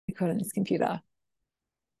record on this computer.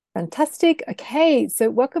 Fantastic. Okay, so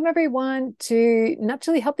welcome everyone to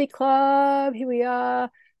Naturally Healthy Club. Here we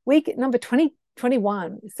are, week number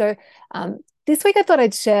 2021. So this week I thought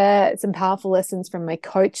I'd share some powerful lessons from my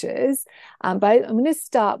coaches, but I'm going to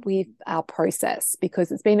start with our process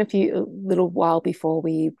because it's been a little while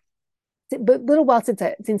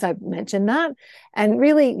since I've mentioned that, and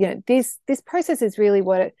really, this process is really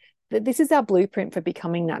this is our blueprint for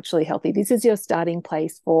becoming naturally healthy. This is your starting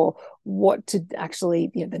place for what to actually,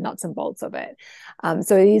 the nuts and bolts of it.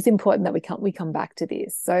 So it is important that we come back to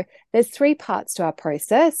this. So there's three parts to our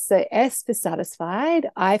process. So S for satisfied,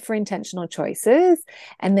 I for intentional choices,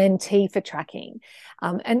 and then T for tracking.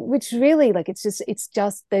 And which really, it's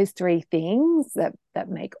just those three things that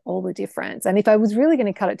make all the difference. And if I was really going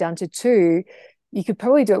to cut it down to two, you could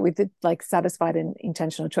probably do it with satisfied and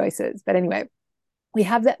intentional choices. But anyway, we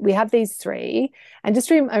have these three, and just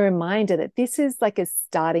a reminder that this is like a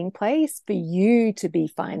starting place for you to be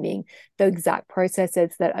finding the exact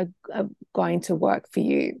processes that are going to work for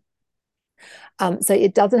you. So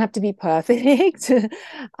it doesn't have to be perfect. So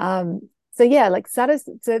yeah,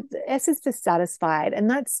 so S is for satisfied, and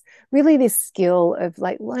that's really this skill of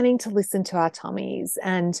learning to listen to our tummies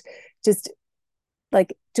and just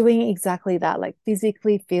doing exactly that,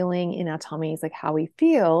 physically feeling in our tummies how we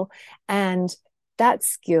feel. And that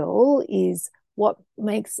skill is what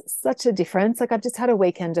makes such a difference. I've just had a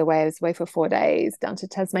weekend away. I was away for 4 days down to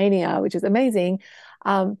Tasmania, which is amazing.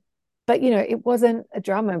 But it wasn't a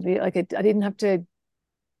drama. I didn't have to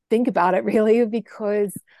think about it really,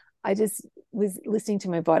 because I just was listening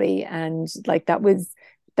to my body, and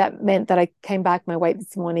that meant that I came back my weight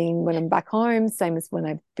this morning when I'm back home, same as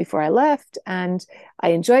before I left, and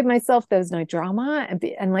I enjoyed myself. There was no drama, and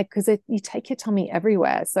because you take your tummy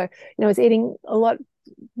everywhere. So I was eating a lot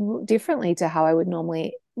differently to how I would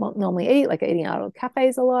normally eat, eating out of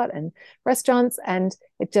cafes a lot and restaurants, and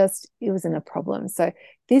it wasn't a problem. So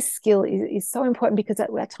this skill is so important because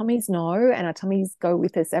our tummies know, and our tummies go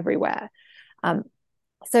with us everywhere.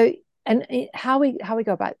 So and how we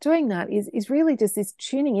go about doing that is really just this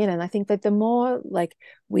tuning in. And I think that the more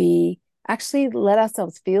we actually let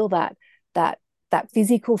ourselves feel that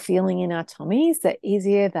physical feeling in our tummies, the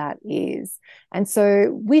easier that is. And so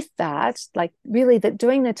with that, really that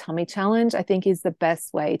doing the tummy challenge, I think, is the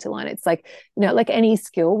best way to learn. It's like any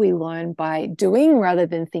skill, we learn by doing rather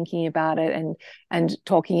than thinking about it and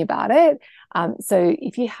talking about it. So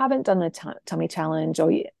if you haven't done the tummy challenge,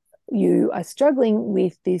 or you are struggling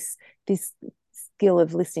with this skill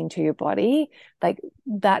of listening to your body,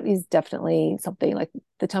 that is definitely something.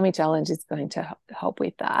 The tummy challenge is going to help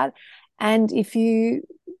with that. And if you're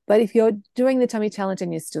doing the tummy challenge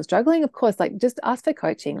and you're still struggling, of course, just ask for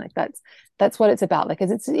coaching. That's what it's about. Because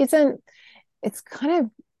it's kind of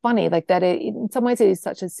funny that in some ways it is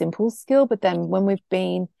such a simple skill, but then when we've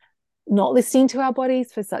been not listening to our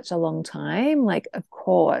bodies for such a long time, of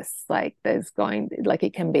course, it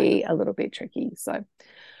can be a little bit tricky. So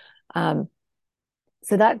that's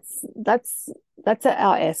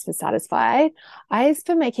our S for satisfied. I is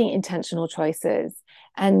for making intentional choices.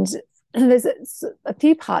 And there's a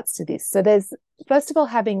few parts to this. So there's, first of all,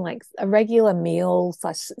 having a regular meal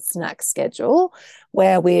 / snack schedule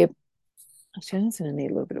where we're actually, I'm just going to need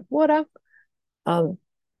a little bit of water.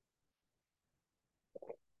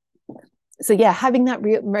 So yeah, having that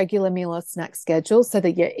regular meal or snack schedule so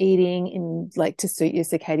that you're eating in to suit your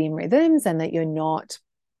circadian rhythms, and that you're not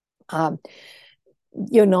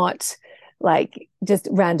just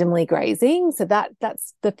randomly grazing. So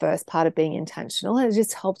that's the first part of being intentional. It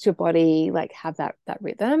just helps your body have that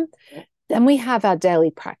rhythm. Then we have our daily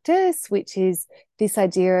practice, which is this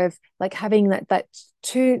idea of having that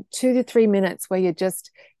 2 to 3 minutes where you're just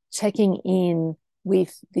checking in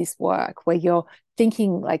with this work, where you're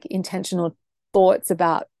thinking intentional thoughts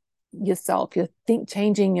about yourself, you're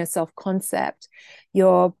changing your self-concept,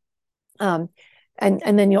 you're and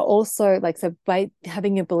then you're also so by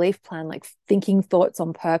having your belief plan, thinking thoughts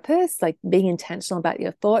on purpose, being intentional about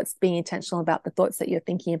your thoughts, being intentional about the thoughts that you're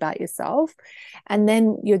thinking about yourself. And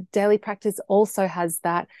then your daily practice also has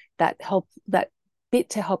that bit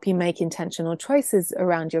to help you make intentional choices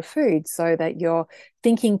around your food, so that you're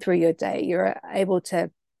thinking through your day, you're able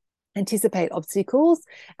to anticipate obstacles,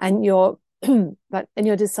 and you're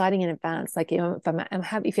deciding in advance,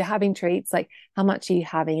 if you're having treats, how much are you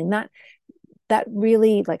having? And that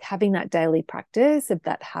really, having that daily practice of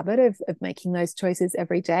that habit of making those choices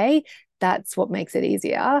every day, that's what makes it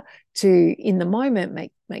easier to, in the moment,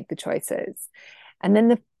 make the choices.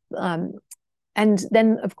 And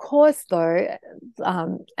then of course, though,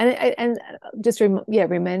 and just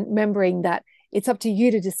remembering that it's up to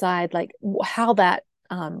you to decide how that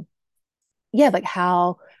yeah, like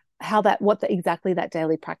how that what the, exactly that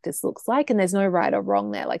daily practice looks like, and there's no right or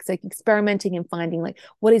wrong there. Like, so experimenting and finding like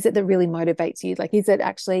what is it that really motivates you. Like, is it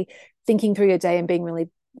actually thinking through your day and being really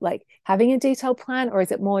like having a detailed plan, or is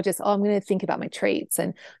it more just, oh, I'm going to think about my treats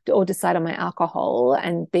and or decide on my alcohol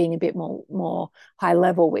and being a bit more high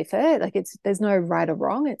level with it. Like, it's there's no right or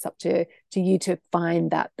wrong. It's up to you to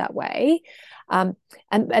find that way. And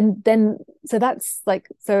then so that's like,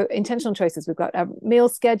 so intentional choices. We've got our meal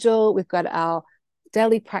schedule, we've got our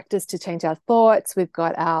daily practice to change our thoughts, we've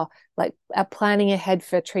got our like our planning ahead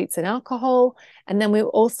for treats and alcohol, and then we've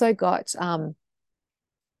also got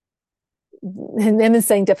and Emma's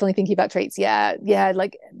saying definitely thinking about treats. Yeah,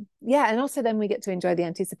 like yeah, and also then we get to enjoy the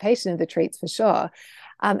anticipation of the treats for sure.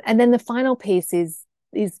 And then the final piece is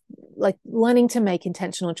like learning to make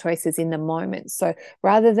intentional choices in the moment. So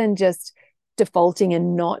rather than just defaulting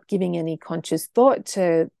and not giving any conscious thought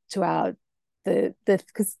to our the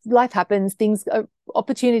because life happens, things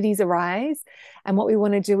opportunities arise, and what we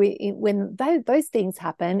want to do when those things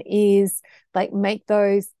happen is like make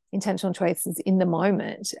those intentional choices in the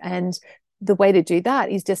moment. And the way to do that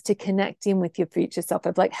is just to connect in with your future self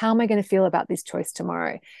of like, how am I going to feel about this choice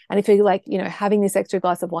tomorrow? And if you're like, having this extra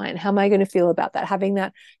glass of wine, how am I going to feel about that? Having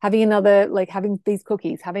another, like having these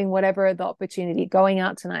cookies, having whatever the opportunity, going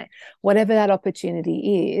out tonight, whatever that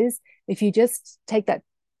opportunity is, if you just take that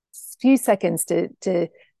few seconds to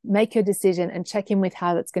make your decision and check in with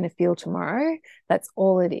how that's going to feel tomorrow, that's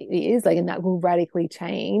all it is. Like, and that will radically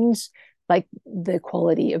change like the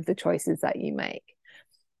quality of the choices that you make.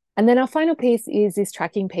 And then our final piece is this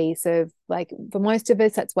tracking piece of like, for most of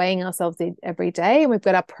us, that's weighing ourselves every day. And we've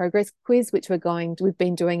got our progress quiz, which we've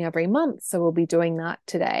been doing every month. So we'll be doing that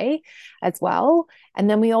today as well. And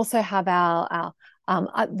then we also have our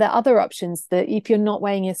the other options that if you're not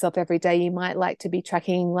weighing yourself every day, you might like to be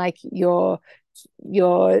tracking like your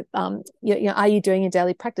are you doing a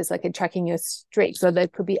daily practice, like in tracking your streaks? Or there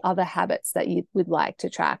could be other habits that you would like to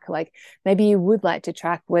track. Like maybe you would like to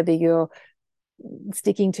track whether you're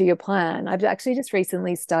sticking to your plan. I've actually just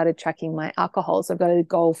recently started tracking my alcohol. So I've got a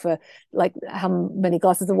goal for like how many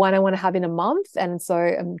glasses of wine I want to have in a month. And so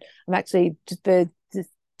I'm actually for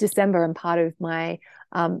December, and part of my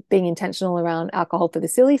being intentional around alcohol for the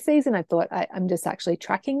silly season, I thought I'm just actually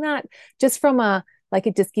tracking that just from like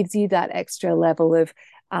it just gives you that extra level of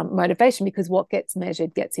motivation, because what gets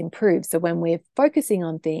measured gets improved. So when we're focusing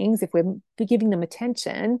on things, if we're giving them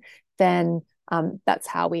attention, then that's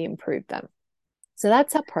how we improve them. So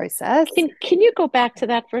that's our process. Can you go back to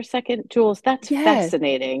that for a second, Jules? That's Yes.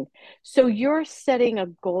 fascinating. So you're setting a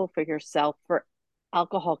goal for yourself for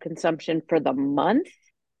alcohol consumption for the month,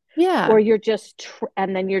 or Yeah. you're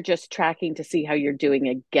and then you're just tracking to see how you're doing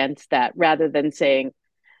against that rather than saying,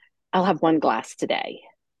 I'll have one glass today.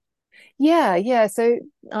 Yeah. Yeah. So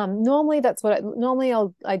normally that's what normally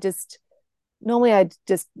I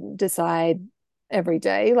just decide every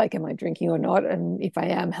day, like, am I drinking or not? And if I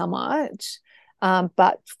am, how much?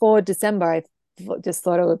 But for December, I just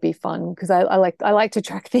thought it would be fun because I like to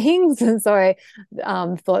track things. And so I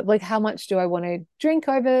thought, like, how much do I want to drink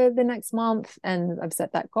over the next month? And I've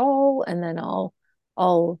set that goal, and then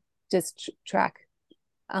I'll just track.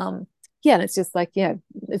 Um, yeah, and it's just like, yeah,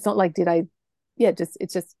 it's not like just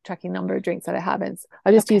it's just tracking number of drinks that I have. And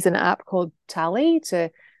I just use Okay, an app called Tally to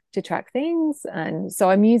track things. And so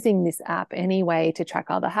I'm using this app anyway to track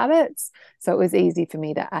other habits. So it was easy for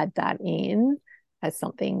me to add that in as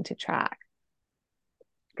something to track.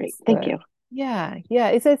 great. Thank So you. yeah, yeah.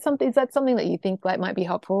 Is that something that you think like might be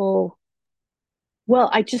helpful? Well,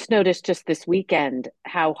 I just noticed just this weekend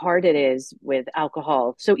how hard it is with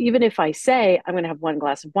alcohol. So even if I say I'm going to have one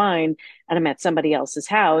glass of wine and I'm at somebody else's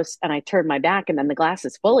house and I turn my back and then the glass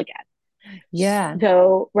is full again. Yeah.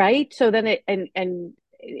 So, right? So then and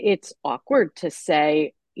it's awkward to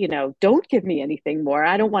say, don't give me anything more.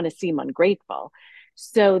 I don't want to seem ungrateful.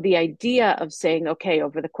 So the idea of saying, okay,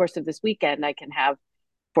 over the course of this weekend, I can have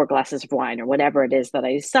four glasses of wine or whatever it is that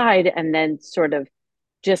I decide, and then sort of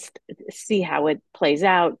just see how it plays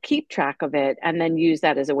out, keep track of it, and then use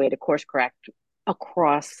that as a way to course correct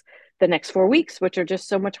across the next 4 weeks, which are just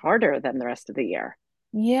so much harder than the rest of the year.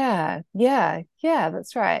 Yeah. Yeah. Yeah.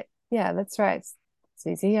 That's right. Yeah, that's right.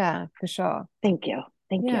 Susie. Yeah, for sure. Thank you.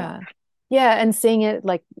 Thank you. Yeah. Yeah. And seeing it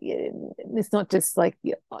like it's not just like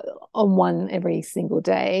on one every single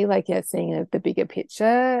day, like, yeah, seeing the bigger picture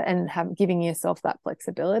and giving yourself that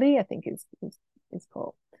flexibility, I think is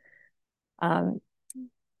cool. Um,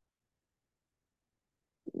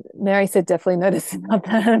 Mary said definitely notice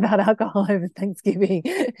about alcohol over Thanksgiving.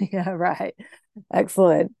 Yeah, right.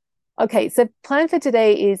 Excellent. Okay, so plan for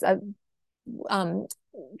today is um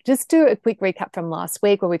just do a quick recap from last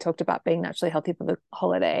week where we talked about being naturally healthy for the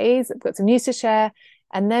holidays. I've got some news to share,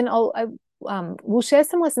 and then we'll share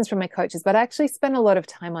some lessons from my coaches, but I actually spent a lot of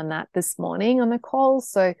time on that this morning on the call.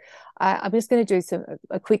 So I'm just going to do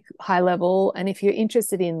a quick high level. And if you're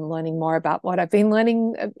interested in learning more about what I've been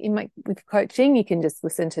learning with coaching, you can just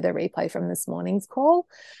listen to the replay from this morning's call.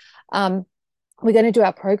 We're going to do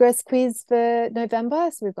our progress quiz for November.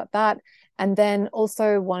 So we've got that. And then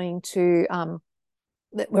also wanting to,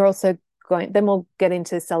 we're also going, then we'll get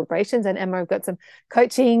into celebrations. And Emma, I've got some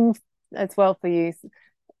coaching as well for you.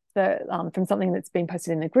 So, from something that's been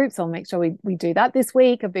posted in the group. So I'll make sure we do that this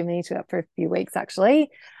week. I've been meaning to do that for a few weeks, actually.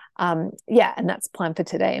 And that's planned for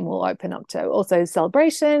today. And we'll open up to also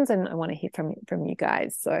celebrations. And I want to hear from you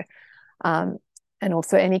guys. So, and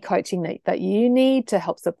also any coaching that you need to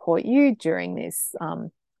help support you during this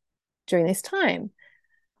time.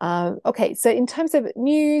 Okay, so in terms of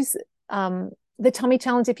news, the tummy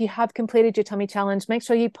challenge, if you have completed your tummy challenge, make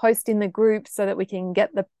sure you post in the group so that we can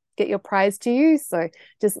get your prize to you. So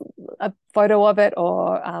just a photo of it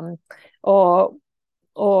or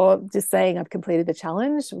just saying I've completed the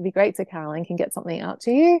challenge would be great, so Caroline can get something out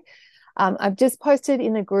to you. I've just posted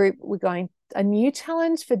in the group, we're going a new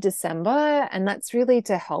challenge for December, and that's really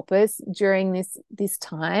to help us during this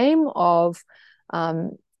time of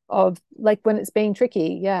like when it's being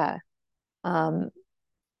tricky.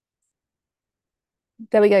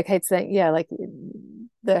 There we go. Kate's saying, like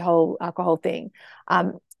the whole alcohol thing.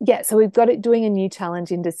 So we've got it doing a new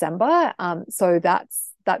challenge in December. So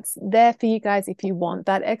that's there for you guys if you want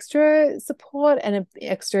that extra support and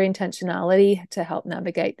extra intentionality to help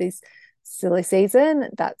navigate this silly season.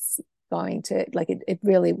 That's going to, like, it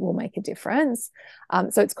really will make a difference.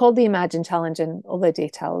 So it's called the Imagine Challenge, and all the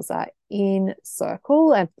details are in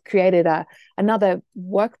Circle. I've created another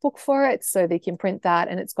workbook for it so that you can print that,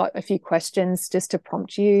 and it's got a few questions just to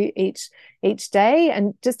prompt you each day.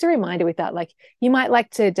 And just a reminder with that, like, you might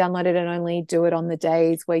like to download it and only do it on the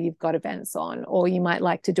days where you've got events on, or you might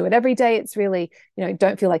like to do it every day. It's really,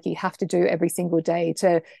 don't feel like you have to do every single day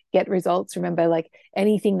to get results. Remember, like,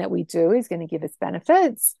 anything that we do is going to give us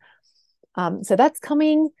benefits. So that's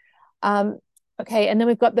coming. Okay, and then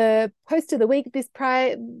we've got the post of the week. This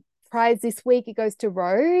prize this week, it goes to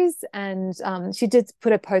Rose, and she did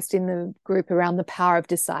put a post in the group around the power of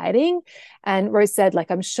deciding. And Rose said, like,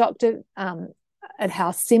 I'm shocked at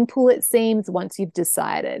how simple it seems once you've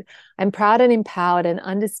decided. I'm proud and empowered and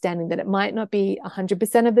understanding that it might not be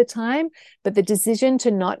 100% of the time, but the decision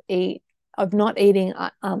to not eating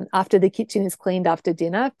after the kitchen is cleaned after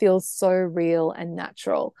dinner feels so real and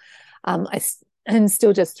natural. I'm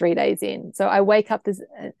still just 3 days in. So I wake up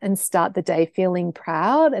and start the day feeling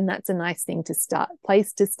proud. And that's a nice thing to start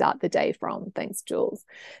the day from. Thanks, Jules.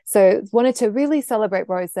 So wanted to really celebrate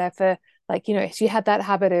Rose there for, like, she had that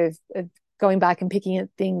habit of going back and picking at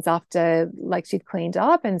things after, like, she'd cleaned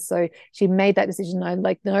up. And so she made that decision. No,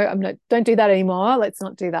 don't do that anymore. Let's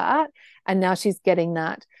not do that. And now she's getting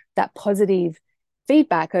that positive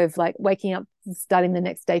feedback of, like, waking up, starting the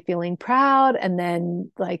next day feeling proud, and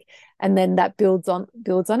then that builds on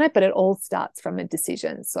it, but it all starts from a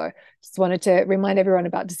decision. So just wanted to remind everyone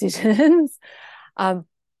about decisions. In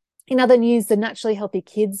other news, the Naturally Healthy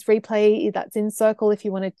Kids replay, that's in Circle if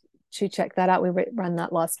you wanted to check that out. We ran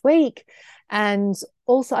that last week. And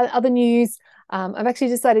also other news, I've actually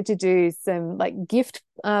decided to do some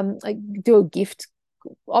do a gift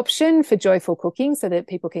option for joyful cooking, so that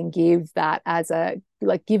people can give that as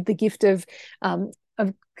give the gift of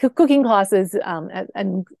cooking classes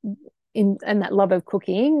and that love of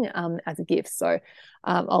cooking as a gift. So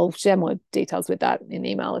I'll share more details with that in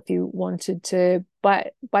email if you wanted to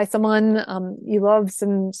buy someone you love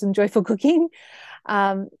some joyful cooking.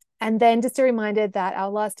 And then just a reminder that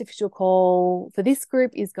our last official call for this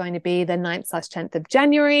group is going to be the 9th/10th of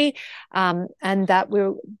January. And that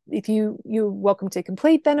you're welcome to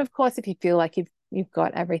complete then, of course, if you feel like you've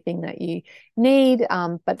got everything that you need.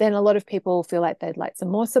 But then a lot of people feel like they'd like some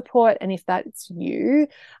more support. And if that's you,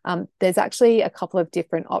 there's actually a couple of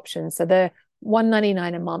different options. So the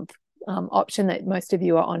 $199 a month option that most of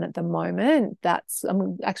you are on at the moment,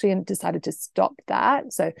 I'm actually decided to stop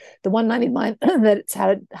that. So the $199 that it's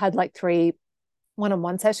had like 3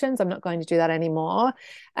 one-on-one sessions, I'm not going to do that anymore.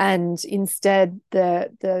 And instead,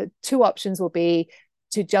 the 2 options will be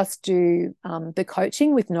to just do the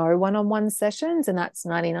coaching with no one-on-one sessions, and that's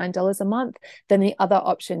 $99 a month. Then the other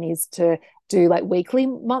option is to do like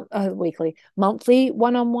monthly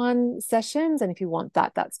one-on-one sessions, and if you want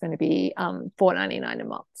that, that's going to be $4.99 a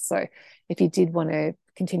month. So if you did want to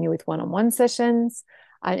continue with one-on-one sessions,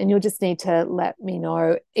 And you'll just need to let me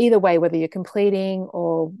know either way whether you're completing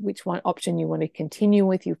or which one option you want to continue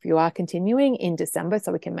with if you are continuing in December,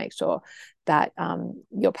 so we can make sure that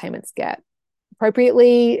your payments get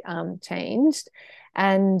appropriately changed.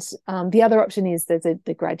 And the other option is there's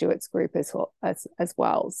the graduates group as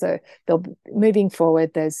well. So they'll moving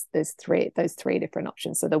forward. There's three different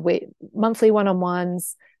options. So the monthly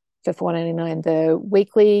one-on-ones for $4.99, the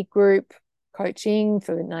weekly group coaching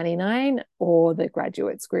for $99, or the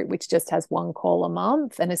graduates group, which just has one call a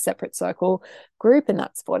month and a separate circle group, and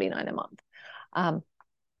that's $49 a month.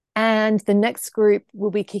 And the next group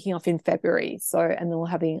will be kicking off in February. So, and then we're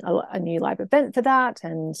having a new live event for that.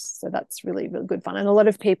 And so that's really, really good fun. And a lot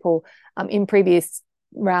of people in previous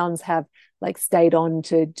rounds have like stayed on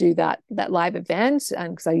to do that live event. And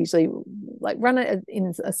because I usually like run it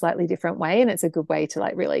in a slightly different way. And it's a good way to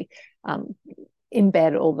like really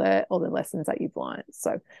embed all the lessons that you've learned.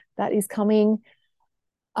 So that is coming.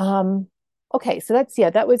 Okay, so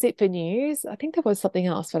that was it for news. I think there was something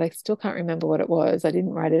else, but I still can't remember what it was. I didn't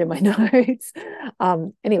write it in my notes.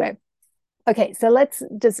 Anyway, okay, so let's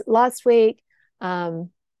just last week. Okay,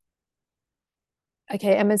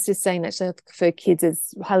 Emma's just saying that for kids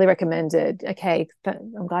is highly recommended. Okay,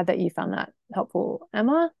 I'm glad that you found that helpful,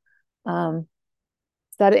 Emma.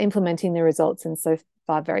 Started implementing the results and so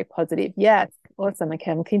far very positive. Yes, awesome.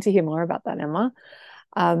 Okay, I'm keen to hear more about that, Emma.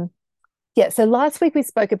 Yeah, so last week we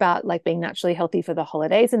spoke about like being naturally healthy for the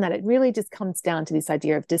holidays, and that it really just comes down to this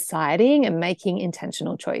idea of deciding and making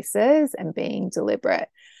intentional choices and being deliberate.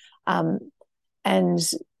 And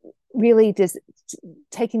really just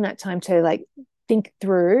taking that time to like think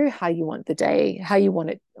through how you want the day, how you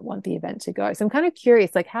want the event to go. So I'm kind of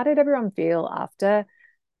curious, like, how did everyone feel after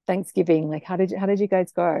Thanksgiving? Like, how did you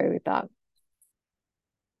guys go with that?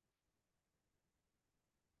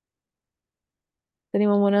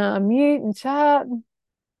 Anyone want to unmute and chat?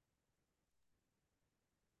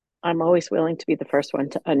 I'm always willing to be the first one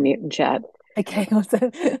to unmute and chat. Okay, awesome.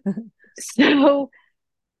 So,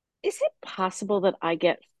 is it possible that I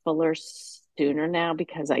get fuller sooner now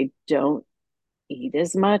because I don't eat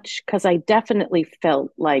as much? Because I definitely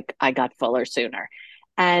felt like I got fuller sooner.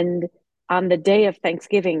 And on the day of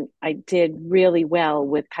Thanksgiving, I did really well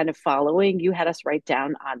with kind of following. You had us write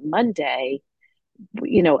down on Monday,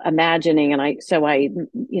 imagining, and I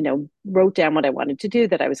wrote down what I wanted to do,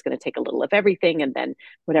 that I was going to take a little of everything, and then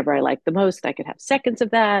whatever I liked the most I could have seconds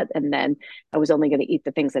of that, and then I was only going to eat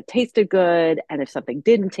the things that tasted good, and if something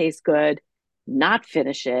didn't taste good, not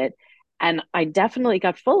finish it. And I definitely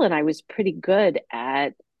got full, and I was pretty good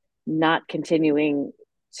at not continuing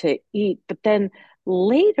to eat. But then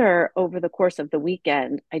later over the course of the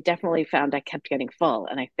weekend, I definitely found I kept getting full,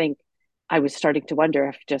 and I think I was starting to wonder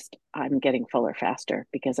if just I'm getting fuller faster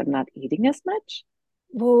because I'm not eating as much.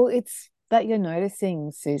 Well, it's that you're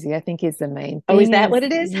noticing, Susie, I think is the main Oh, is thing that is, what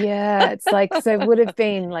it is? yeah, it's like, so it would have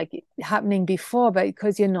been like happening before, but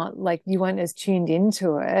because you're not like, you weren't as tuned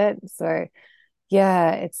into it. So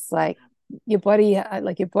yeah, it's like your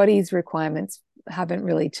body's requirements haven't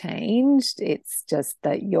really changed. It's just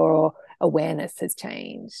that your awareness has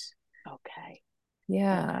changed. Okay.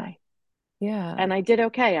 Yeah. Okay. Yeah. And I did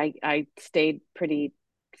okay. I stayed pretty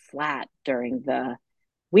flat during the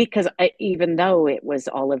week because even though it was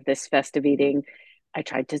all of this festive eating, I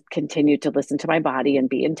tried to continue to listen to my body and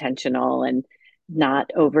be intentional and not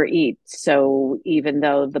overeat. So even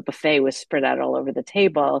though the buffet was spread out all over the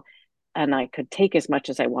table and I could take as much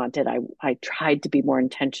as I wanted, I tried to be more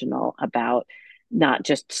intentional about not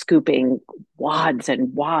just scooping wads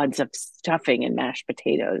and wads of stuffing and mashed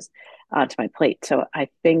potatoes onto my plate. So I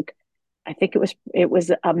think it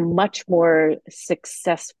was a much more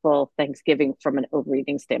successful Thanksgiving from an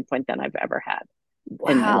overeating standpoint than I've ever had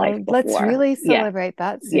in my life Wow. Let's before. really Yeah, celebrate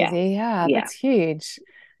that, yeah, Susie. Yeah, yeah, that's huge.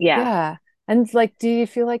 yeah. Yeah. And like, do you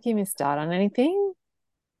feel like you missed out on anything?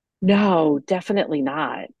 No, definitely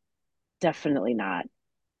not. Definitely not.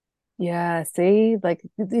 Yeah, see, like,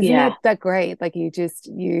 isn't Yeah, that great? Like, you like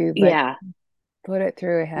yeah. put it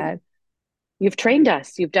through a head. You've trained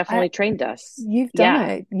us. You've I, definitely trained us. you've done Yeah,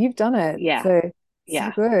 it. You've done it. yeah, So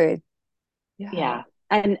yeah, good. Yeah. yeah.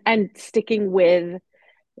 And sticking with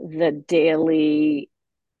the daily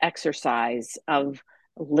exercise of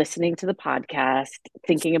listening to the podcast,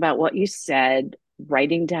 thinking about what you said,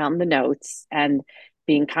 writing down the notes, and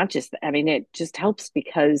being conscious. I mean, it just helps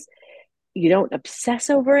because you don't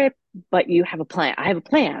obsess over it, but you have a plan. I have a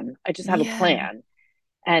plan. I just have a Yeah. plan.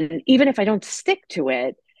 And even if I don't stick to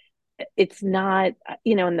it, it's not,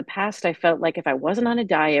 in the past, I felt like if I wasn't on a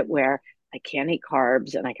diet where I can't eat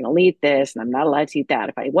carbs and I can only eat this and I'm not allowed to eat that,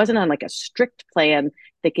 if I wasn't on like a strict plan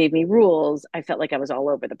that gave me rules, I felt like I was all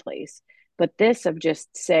over the place. But this of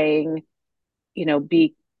just saying,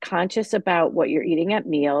 be conscious about what you're eating at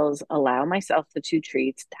meals, allow myself the two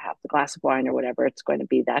treats, to have the glass of wine or whatever it's going to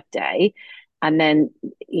be that day, and then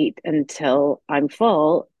eat until I'm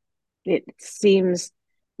full. It seems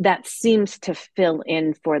that seems to fill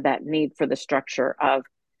in for that need for the structure of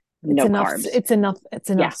It's no enough. carbs. It's enough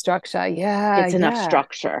Yeah, structure. Yeah, it's enough yeah,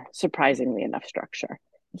 structure, surprisingly enough structure.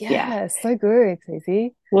 Yeah. yeah. So good,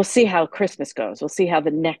 Susie. We'll see how Christmas goes. We'll see how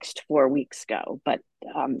the next 4 weeks go. But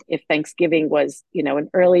if Thanksgiving was, an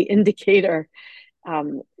early indicator,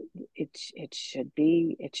 um, it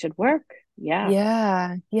should work. Yeah.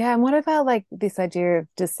 Yeah, yeah. And what about like this idea of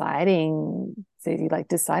deciding, Susie, like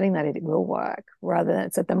deciding that it will work rather than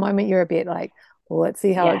it's at the moment you're a bit like, well, let's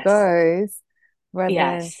see how it Yes. goes, rather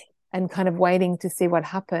than Yes. and kind of waiting to see what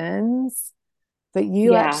happens. But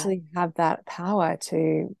you Yeah. actually have that power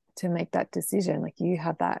to make that decision. Like you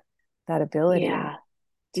have that ability Yeah.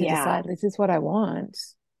 to Yeah. decide this is what I want.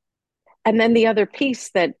 And then the other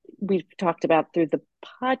piece that we've talked about through the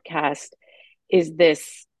podcast is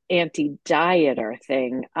this anti-dieter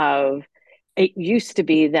thing of, it used to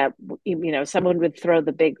be that someone would throw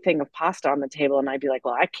the big thing of pasta on the table and I'd be like,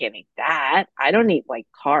 well, I can't eat that. I don't eat white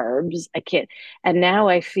carbs. I can't. And now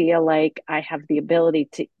I feel like I have the ability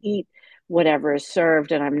to eat whatever is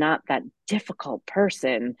served, and I'm not that difficult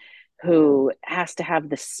person who has to have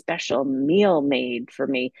the special meal made for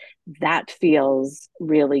me. That feels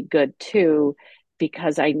really good too,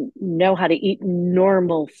 because I know how to eat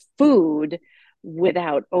normal food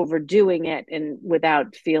without overdoing it and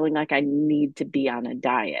without feeling like I need to be on a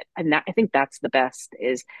diet. And I think that's the best,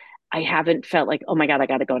 is I haven't felt like, oh my God, I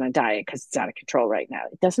got to go on a diet because it's out of control right now.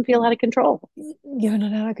 It doesn't feel out of control. You're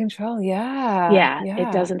not out of control. Yeah, Yeah, it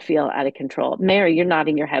yeah. doesn't feel out of control. Mary, you're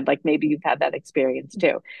nodding your head like maybe you've had that experience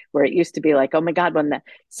too, where it used to be like, oh my God, when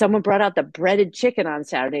someone brought out the breaded chicken on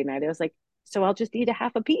Saturday night, I was like, so I'll just eat a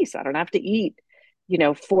half a piece. I don't have to eat,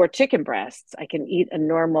 4 chicken breasts. I can eat a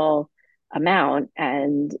normal amount,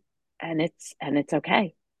 and it's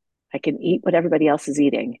okay. I can eat what everybody else is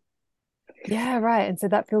eating. Yeah, right. And so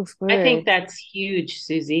that feels I think good. that's huge,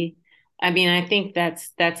 Susie. I mean, I think that's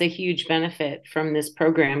a huge benefit from this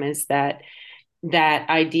program, is that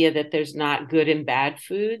idea that there's not good and bad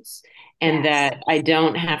foods, and Yes. that I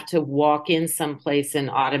don't have to walk in someplace and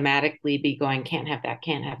automatically be going, can't have that,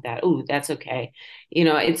 can't have that. Oh, that's okay.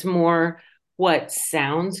 It's more what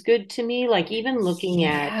sounds good to me. Like even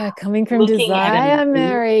Yeah, coming from looking at a desire, menu.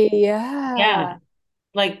 Mary. Yeah, Yeah.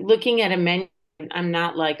 like looking at a menu, I'm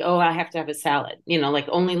not like, oh, I have to have a salad, like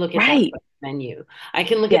only look at that Right. menu. I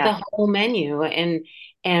can look at Yeah. the whole menu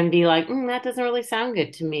and be like, that doesn't really sound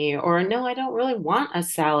good to me. Or no, I don't really want a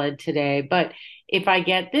salad today. But if I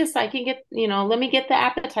get this, I can get, let me get the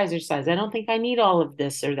appetizer size. I don't think I need all of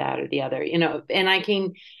this or that or the other, and I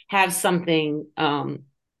can have something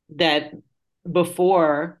that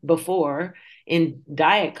before in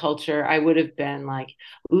diet culture, I would have been like,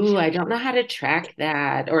 ooh, I don't know how to track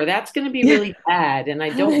that, or that's going to be Yeah. really bad. And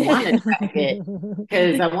I don't want to track it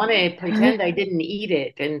because I want to pretend I didn't eat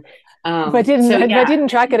it. And so, If I yeah, didn't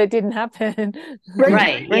track it, it didn't happen. Right.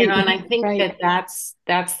 right. Right. And I think Right.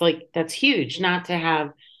 that's huge, not to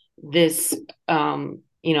have this,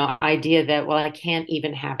 idea that, well, I can't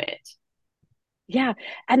even have it. Yeah.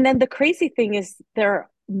 And then the crazy thing is, there are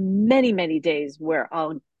many, many days where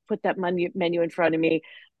I'll put that menu in front of me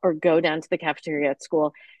or go down to the cafeteria at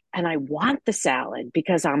school, and I want the salad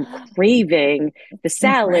because I'm craving the And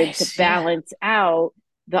salad to fresh. Yeah. balance out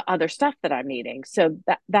the other stuff that I'm eating. So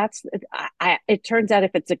that's it turns out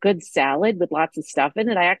if it's a good salad with lots of stuff in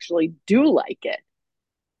it, I actually do like it.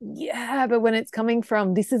 Yeah, but when it's coming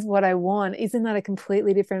from this is what I want, isn't that a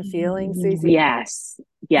completely different feeling, Susie? Yes.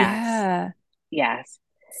 Yes. Yeah. Yes.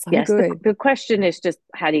 So Yes. The, good. the question is just,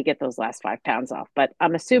 how do you get those last 5 pounds off? But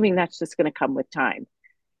I'm assuming that's just going to come with time.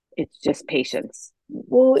 It's just patience.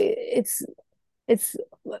 Well, it's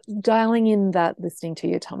dialing in that listening to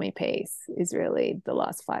your tummy piece is really the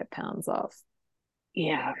last 5 pounds off.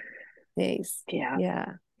 Yeah. Yes. Yeah.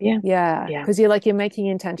 Yeah. Yeah. Yeah. Yeah. Because you're making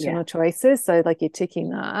Yeah. intentional choices. So like you're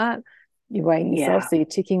ticking that, you're weighing yourself. Yeah. So you're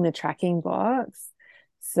ticking the tracking box.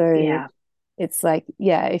 So Yeah. it's like,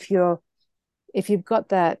 yeah, if you've got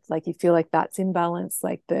that, like you feel like that's in balance,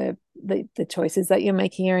 like the choices that you're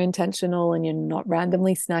making are intentional and you're not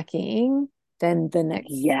randomly snacking, then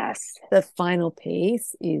Yes. the final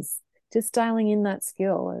piece is just dialing in that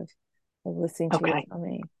skill of listening to your Okay.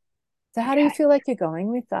 tummy. So how do you Okay. feel like you're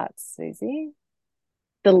going with that, Susie?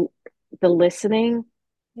 The the listening,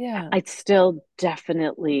 Yeah. I still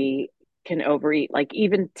definitely can overeat. Like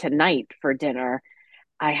even tonight for dinner,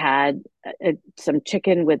 I had some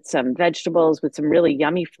chicken with some vegetables with some really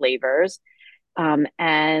yummy flavors.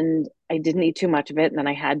 And I didn't eat too much of it. And then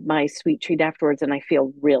I had my sweet treat afterwards, and I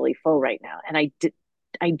feel really full right now. And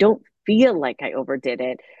I don't feel like I overdid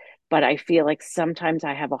it, but I feel like sometimes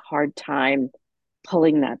I have a hard time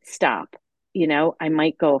pulling that stop. I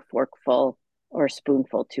might go a forkful or a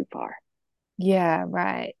spoonful too far. Yeah,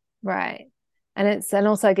 right, right. And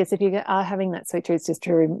also I guess if you are having that sweet treat, just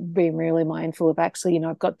to be really mindful of actually,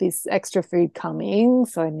 I've got this extra food coming,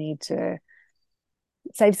 so I need to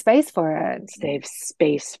save space for it. Save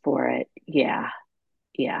space for it. Yeah.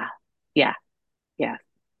 Yeah. Yeah. Yeah.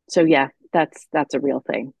 So yeah, that's a real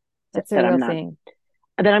thing That's a that real I'm not thing.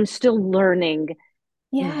 that I'm still learning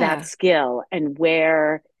that Yeah, skill, and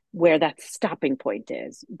where that stopping point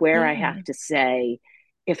is, where I have yeah, to say,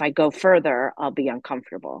 if I go further, I'll be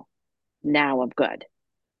uncomfortable. Now I'm good.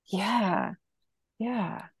 yeah,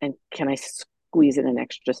 yeah. And can I squeeze in an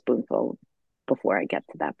extra spoonful before I get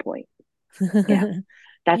to that point? Yeah.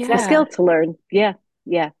 That's the Yeah, skill to learn. Yeah.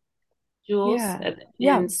 Yeah. Jules yeah,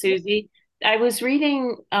 yeah. and Susie. I was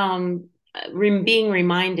reading, being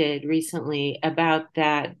reminded recently about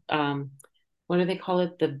that. What do they call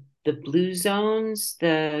it? The blue zones, Oh,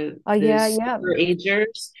 the yeah, yeah. super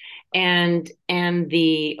agers, and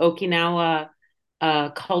the Okinawa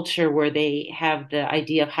culture where they have the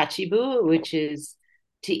idea of hachibu, which is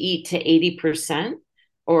to eat to 80%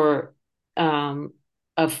 or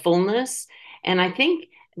of fullness. And I think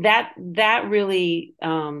that really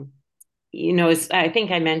I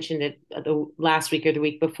think I mentioned it the last week or the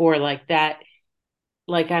week before, like that,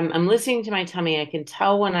 like I'm listening to my tummy. I can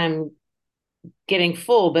tell when I'm getting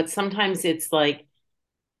full, but sometimes it's like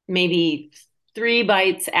maybe 3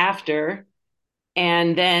 bites after,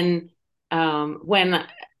 and then when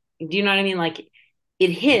do you know what I mean? Like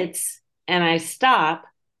it hits and I stop,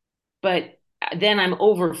 but then I'm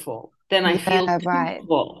over full. Then I feel Yeah, too right.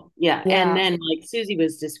 full. Yeah. And Yeah. then like Susie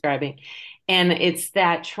was describing, and it's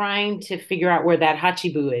that trying to figure out where that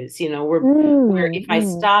hachibu is, where if I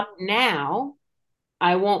Mm. stop now,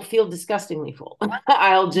 I won't feel disgustingly full.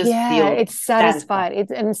 I'll just Yeah, feel it's satisfied.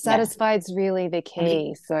 satisfied. And Yeah. satisfied's really the And the,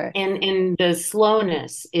 key. So and the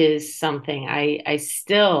slowness is something I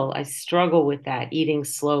struggle with, that eating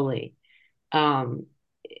slowly. Um,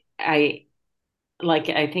 I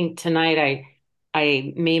I think tonight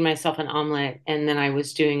I made myself an omelet, and then I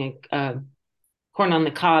was doing a corn on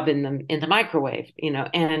the cob in the microwave,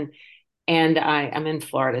 and I'm in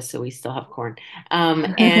Florida, so we still have corn.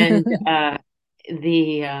 And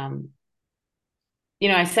the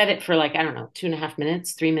I set it for like, I don't know, 2.5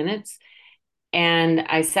 minutes, 3 minutes. And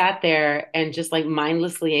I sat there and just like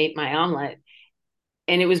mindlessly ate my omelet,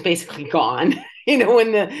 and it was basically gone.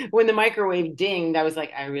 When the microwave dinged, I was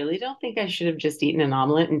like, I really don't think I should have just eaten an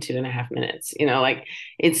omelet in 2.5 minutes. Like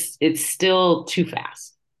it's still too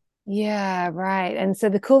fast. yeah, right. And so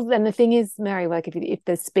the thing is, Mary, like if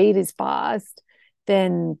the speed is fast,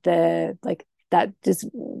 then the like that just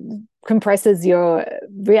compresses your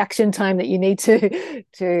reaction time that you need to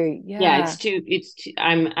Yeah, yeah.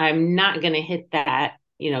 I'm not gonna hit that,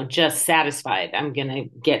 just satisfied. I'm gonna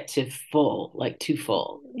get to full, like too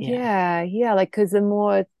full. Yeah. Yeah, yeah, like because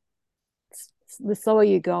the slower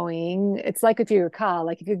you're going, it's like if you're a car,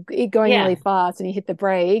 like if you're going really Yeah. fast and you hit the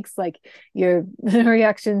brakes, like your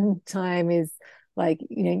reaction time is like,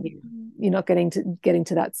 you're not getting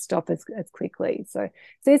to that stop as quickly. So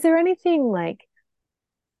is there anything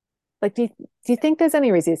do you think there's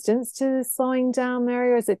any resistance to slowing down,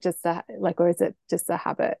 Mary, or is it just or is it just a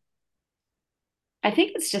habit? I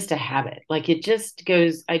think it's just a habit. Like I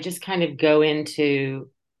just kind of go into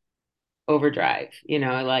overdrive, and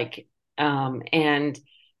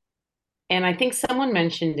I think someone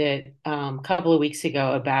mentioned it a couple of weeks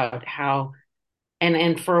ago about how,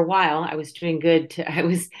 and for a while I was doing good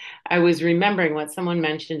I was remembering what someone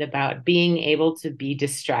mentioned about being able to be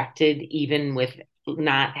distracted even with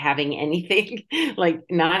not having anything, like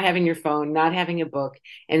not having your phone, not having a book,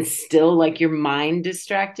 and still like your mind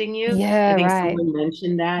distracting you. I Yeah, think right. someone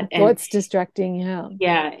mentioned that. And What's distracting you?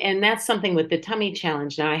 yeah, and that's something with the tummy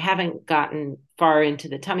challenge. Now, I haven't gotten far into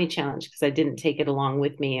the tummy challenge because I didn't take it along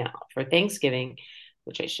with me for Thanksgiving,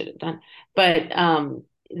 which I should have done. But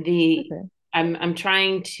the Okay. I'm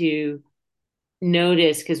trying to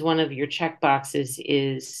notice, because one of your check boxes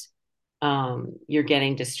is you're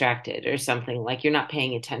getting distracted or something, like you're not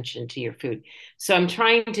paying attention to your food. So I'm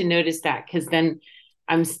trying to notice that, because then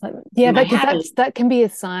I'm Yeah, my but because habit, that can be a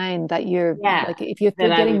sign that you're yeah, like if you're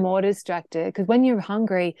that getting I'm more distracted. Because when you're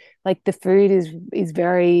hungry, like the food is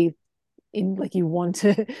very in like you want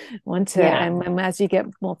to yeah. and as you get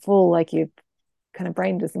more full, like kind of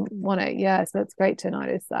brain doesn't want it. Yeah, so that's great to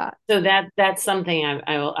notice that. So that's something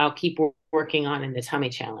I'll keep working on in the tummy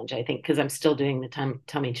challenge. I think because I'm still doing the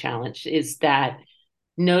tummy challenge, is that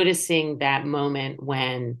noticing that moment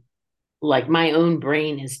when like my own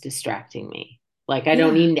brain is distracting me. Like I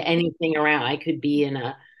don't need anything around. I could be in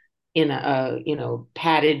a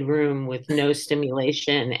padded room with no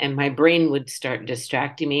stimulation, and my brain would start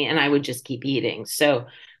distracting me, and I would just keep eating. So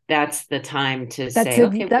that's the time to say,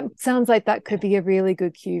 okay, that sounds like that could be a really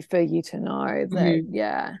good cue for you to know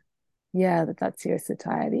that, that's your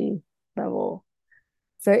satiety level.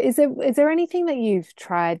 So is there anything that you've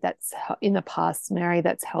tried that's in the past, Mary,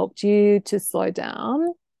 that's helped you to slow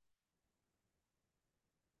down?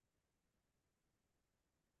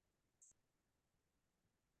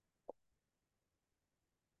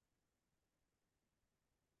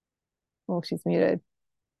 Oh, she's muted.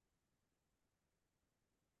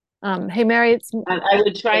 Hey, Mary, it's I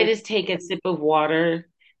would try to take a sip of water.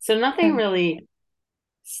 So nothing really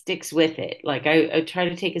sticks with it. Like I try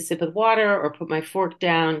to take a sip of water or put my fork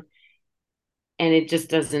down, and it just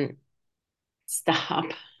doesn't stop.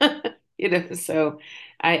 So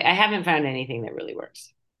I haven't found anything that really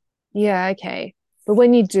works. Yeah, okay. But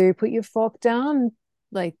when you do put your fork down,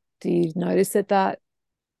 like, do you notice that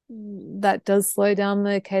does slow down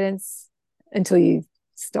the cadence until you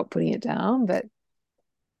stop putting it down? But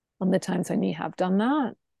on the times when you have done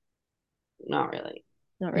that, Not really.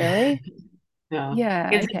 not really. No.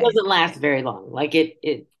 Yeah, It okay. doesn't last very long. Like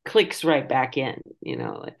it clicks right back in,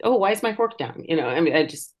 like, oh, why is my fork down? I mean, I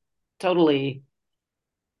just totally,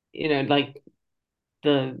 like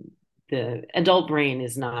the adult brain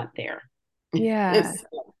is not there. Yeah.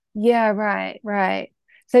 Yeah, right.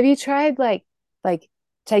 So have you tried like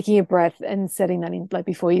taking a breath and setting that in like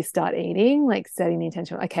before you start eating, like setting the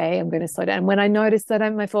intention, okay, I'm going to slow down. When I notice that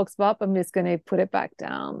my fork's up, I'm just going to put it back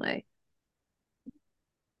down. Like,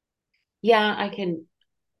 Yeah, I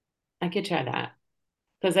could try that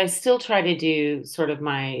because I still try to do sort of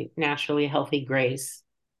my naturally healthy grace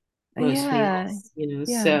most yeah, meals,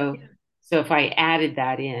 yeah. so if I added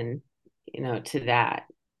that in, to that,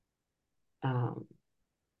 um,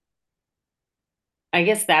 I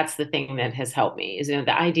guess that's the thing that has helped me is,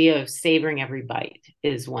 the idea of savoring every bite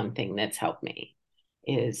is one thing that's helped me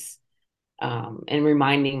is, and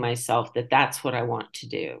reminding myself that that's what I want to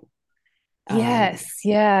do. Yes,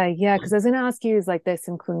 yeah. Because I was going to ask you, is like there's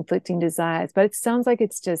some conflicting desires, but it sounds like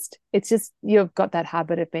it's just you've got that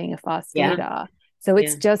habit of being a fast Yeah. eater. So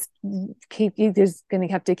it's just you're just going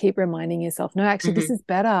to have to keep reminding yourself, no, actually, this is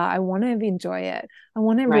better. I want to enjoy it. I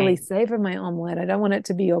want to really Right. savor my omelet. I don't want it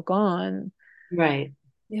to be all gone. Right.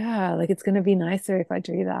 Yeah, like it's going to be nicer if I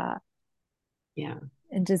do that Yeah.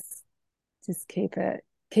 and just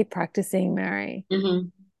keep practicing, Mary. Yeah,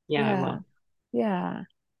 I Yeah, will. yeah,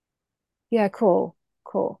 yeah. Cool.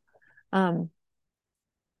 Um,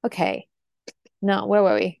 okay. Now, where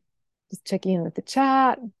were we? Just checking in with the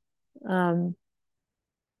chat. Um,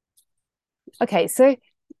 okay, so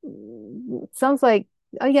sounds like,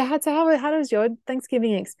 oh yeah, how does your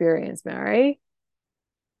Thanksgiving experience, Mary?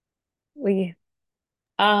 We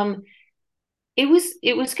Um, it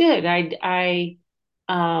was good.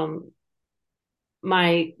 Um,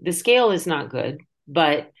 the scale is not good,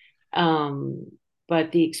 um,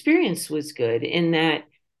 but the experience was good in that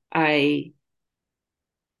I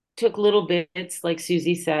took little bits, like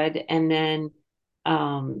Susie said, um,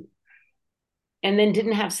 and then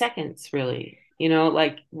didn't have seconds really,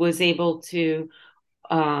 like was able to,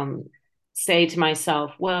 um, say to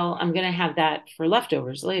myself, well, I'm going to have that for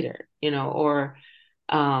leftovers later, or,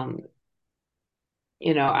 um,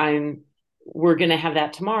 we're going to have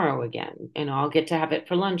that tomorrow again, I'll get to have it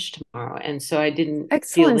for lunch tomorrow. And so I didn't feel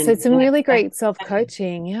excellent. the So need some to really have great seconds.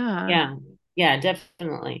 self-coaching. Yeah. Yeah. Yeah,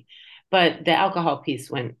 definitely. But the alcohol piece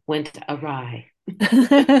went awry.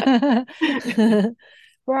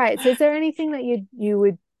 Right. So is there anything that you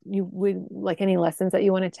would like any lessons that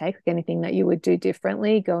you want to take, like anything that you would do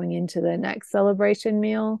differently going into the next celebration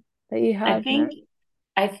meal that you I have, think Mary?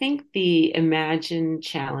 I think the Imagine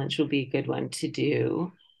challenge will be a good one to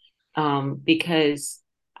do, because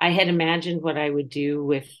I had imagined what I would do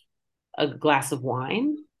with a glass of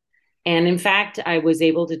wine. And in fact, I was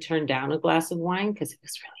able to turn down a glass of wine because it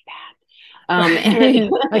was really bad.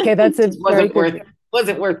 And Right. Okay, that's it a just very good.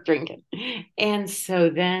 wasn't worth drinking. And so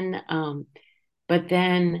then, but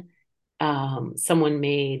then, someone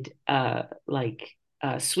made like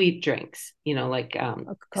sweet drinks, like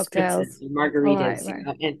spritzes, Cocktails. All right, margaritas,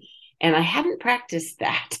 right. and I hadn't practiced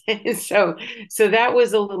that, so that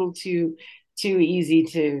was a little too easy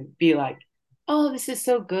to be like, oh, this is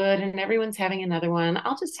so good, and everyone's having another one.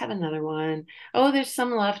 I'll just have another one. Oh, there's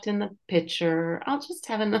some left in the pitcher. I'll just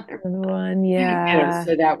have another One, one. yeah.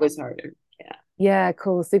 So that was harder. Yeah. Yeah,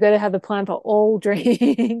 cool. So you got to have a plan for all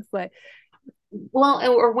drinks. Like, Well,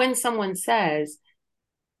 or when someone says,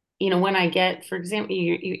 when I get, for example,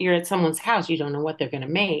 you're at someone's house, you don't know what they're going to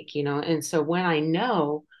make, and so when I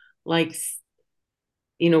know, like,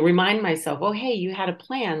 remind myself, oh, hey, you had a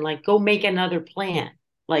plan, like, go make another plan,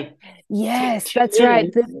 like, take yes, two that's right.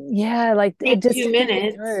 minutes, Yeah, like take just two think it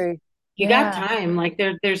minutes. through. You got Yeah. time, like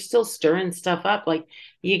they're still stirring stuff up, like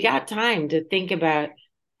you got time to think about,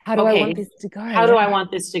 How do I want okay, this to go? how do Yeah. I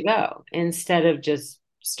want this to go, instead of just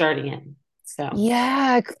starting in. So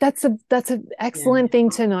Yeah, that's an yeah, excellent thing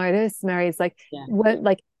to notice, Mary. It's like yeah. what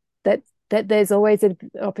like that there's always an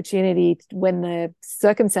opportunity when the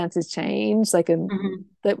circumstances change, like Mhm.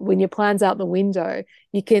 that when your plan's out the window,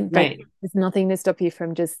 you can like Right, there's nothing to stop you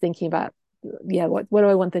from just thinking about, yeah, what do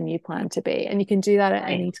I want the new plan to be? And you can do that at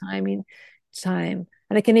right, any time in time.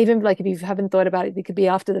 And it can even be like if you haven't thought about it, it could be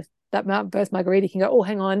after that first margarita, you can go, oh,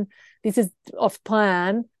 hang on, this is off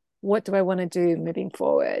plan. What do I want to do moving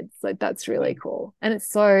forward? Like that's really right. cool. And it's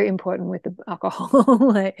so important with the alcohol.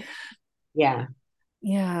 Like, Yeah.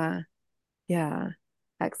 yeah, yeah.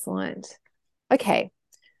 Excellent. Okay.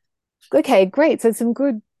 Okay, great. So some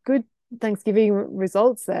good Thanksgiving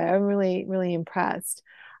results there. I'm really, really impressed.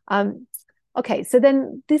 Um, okay, so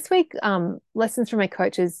then this week, lessons from my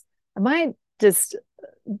coaches. I might just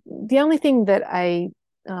the only thing that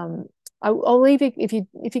um I'll leave you if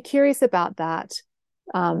you're curious about that,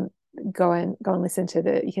 um, go and listen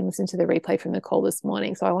to you can listen to the replay from the call this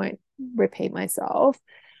morning. So I won't repeat myself.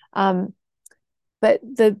 Um, but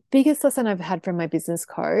the biggest lesson I've had from my business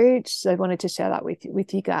coach, so I wanted to share that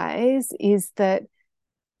with you guys, is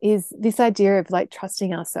this idea of like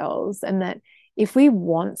trusting ourselves, and that if we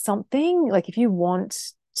want something, like if you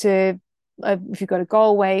want to if you've got a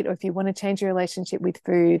goal weight, or if you want to change your relationship with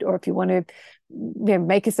food, or if you want to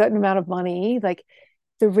make a certain amount of money, like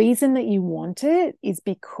the reason that you want it is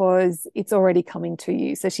because it's already coming to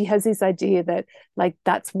you. So she has this idea that like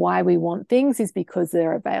that's why we want things, is because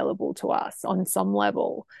they're available to us on some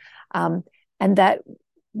level. And that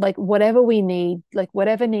like whatever we need, like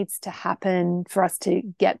whatever needs to happen for us to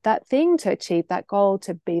get that thing, to achieve that goal,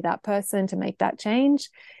 to be that person, to make that change,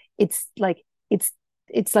 it's like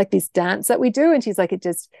it's like this dance that we do. And she's like,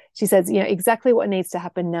 she says, exactly what needs to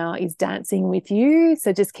happen now is dancing with you.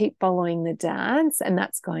 So just keep following the dance, and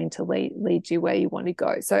that's going to lead you where you want to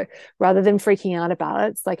go. So rather than freaking out about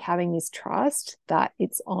it, it's like having this trust that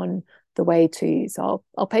it's on the way to you. So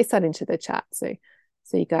I'll paste that into the chat. So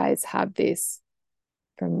you guys have this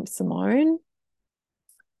from Simone,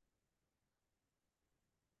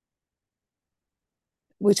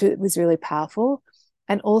 which was really powerful.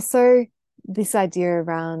 And also this idea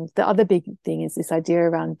around the other big thing is this idea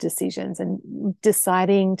around decisions and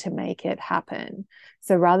deciding to make it happen.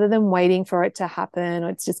 So rather than waiting for it to happen, or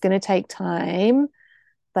it's just going to take time,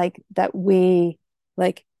 like that we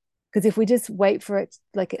like, because if we just wait for it,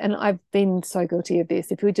 like, and I've been so guilty of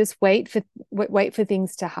this, if we just wait for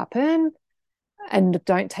things to happen and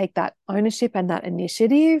don't take that ownership and that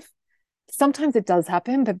initiative, sometimes it does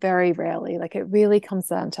happen, but very rarely. Like it really comes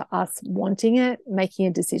down to us wanting it, making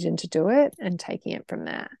a decision to do it, and taking it from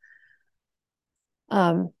there.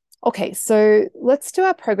 Okay, so let's do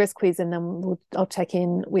our progress quiz, and then I'll check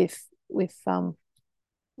in with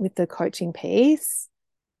the coaching piece.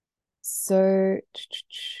 So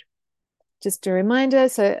just a reminder,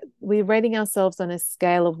 so we're rating ourselves on a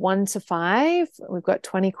scale of 1 to 5. We've got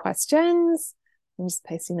 20 questions. I'm just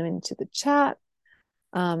pasting them into the chat.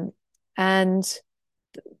 And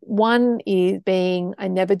 1 is being, I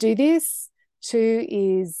never do this. 2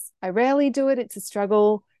 is, I rarely do it. It's a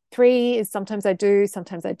struggle. 3 is, sometimes I do,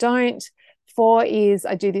 sometimes I don't. 4 is,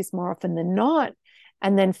 I do this more often than not.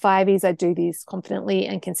 And then 5 is, I do this confidently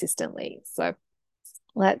and consistently. So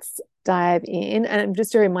let's dive in. And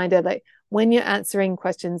just a reminder, like when you're answering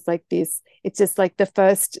questions like this, it's just like the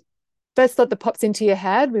first thought that pops into your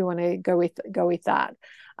head, we want to go with that.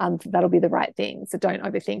 That'll be the right thing. So don't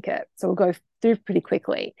overthink it. So we'll go through pretty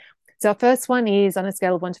quickly. So our first one is on a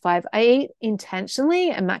scale of 1 to 5. I eat intentionally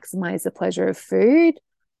and maximize the pleasure of food.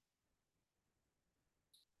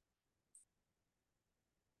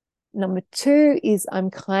 Number 2 is I'm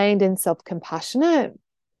kind and self-compassionate.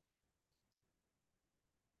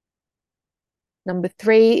 Number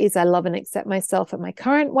 3 is I love and accept myself at my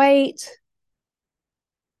current weight.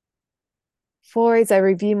 4 is I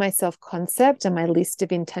review my self-concept and my list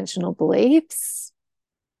of intentional beliefs.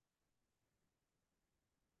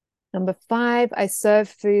 Number 5, I serve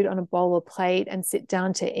food on a bowl or plate and sit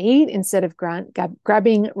down to eat instead of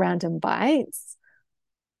grabbing random bites.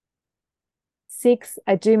 6,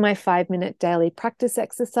 I do my 5-minute daily practice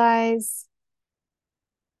exercise.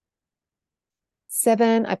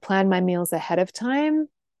 7, I plan my meals ahead of time.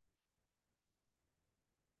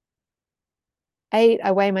 8,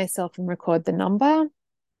 I weigh myself and record the number.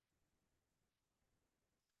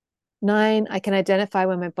 9, I can identify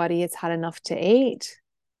when my body has had enough to eat.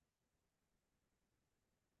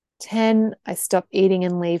 10, I stop eating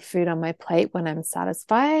and leave food on my plate when I'm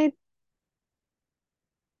satisfied.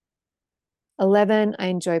 11, I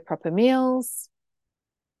enjoy proper meals.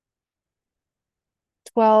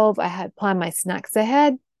 12, I had planned my snacks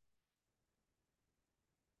ahead.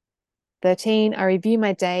 13, I review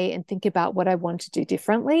my day and think about what I want to do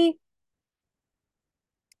differently.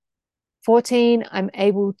 14, I'm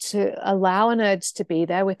able to allow an urge to be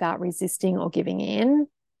there without resisting or giving in.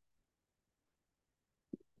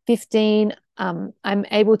 15, I'm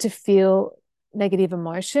able to feel negative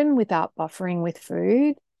emotion without buffering with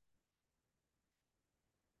food.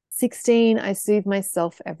 16, I soothe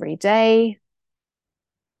myself every day.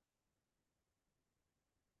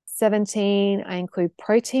 17, I include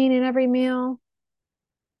protein in every meal.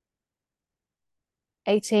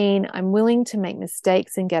 18, I'm willing to make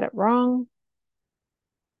mistakes and get it wrong.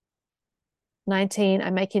 19, I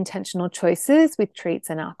make intentional choices with treats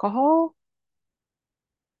and alcohol.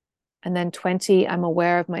 And then 20, I'm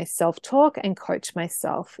aware of my self-talk and coach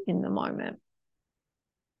myself in the moment.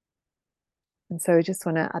 And so I just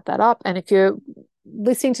want to add that up. And if you're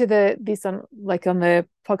listening to this on the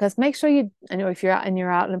podcast, make sure I know if you're out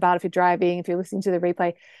and about, if you're driving, if you're listening to the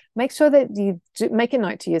replay, make sure that you make a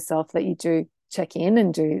note to yourself that you do check in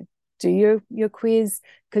and do your quiz,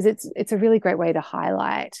 because it's a really great way to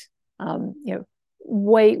highlight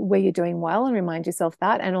where you're doing well and remind yourself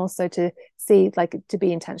that, and also to see, to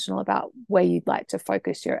be intentional about where you'd like to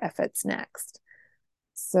focus your efforts next.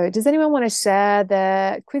 So does anyone want to share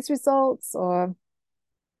their quiz results or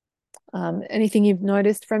anything you've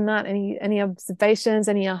noticed from that? Any observations,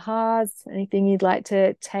 any ahas, anything you'd like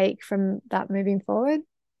to take from that moving forward?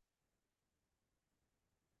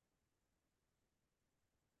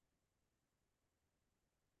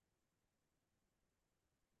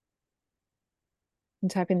 And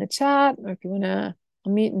type in the chat, or if you want to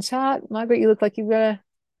unmute and chat. Margaret, you look like you've got a...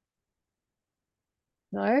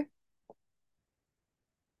 No?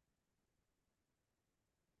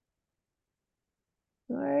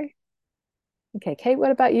 No? Okay, Kate, what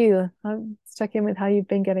about you? Let's check in with how you've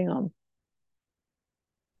been getting on.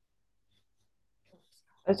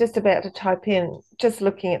 I was just about to type in, just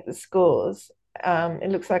looking at the scores, it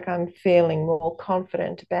looks like I'm feeling more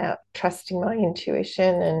confident about trusting my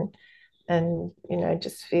intuition and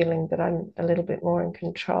just feeling that I'm a little bit more in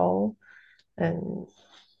control. And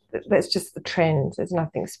that's just the trends. There's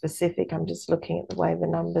nothing specific. I'm just looking at the way the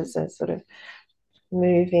numbers are sort of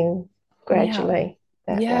moving gradually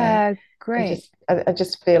that way. Great. I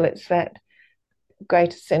just feel it's that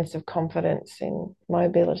greater sense of confidence in my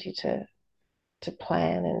ability to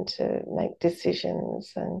plan and to make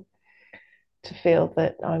decisions, and to feel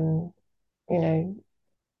that I'm,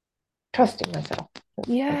 trusting myself.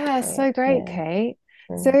 So great, yeah. Kate.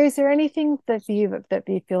 So is there anything that you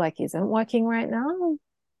feel like isn't working right now?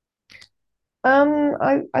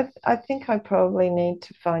 I think I probably need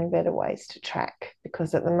to find better ways to track,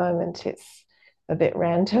 because at the moment it's a bit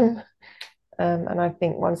random. And I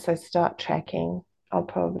think once I start tracking, I'll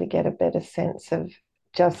probably get a better sense of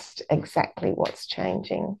just exactly what's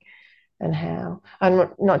changing and how. I'm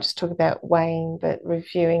not just talking about weighing, but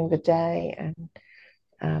reviewing the day and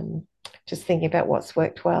just thinking about what's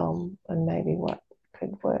worked well and maybe what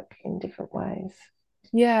could work in different ways.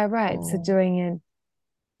 Yeah, right. So doing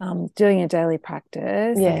a daily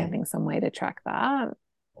practice, like having some way to track that.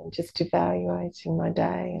 And just evaluating my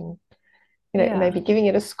day and maybe giving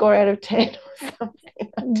it a score out of 10 or something.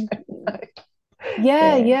 I don't know.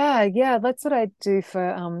 Yeah. That's what I do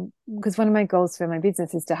for because one of my goals for my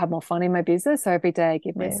business is to have more fun in my business. So every day I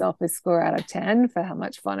give myself a score out of 10 for how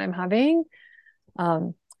much fun I'm having.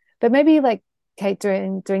 But maybe like Kate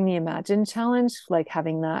doing the Imagine challenge, like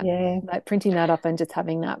having that, like printing that up and just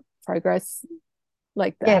having that progress,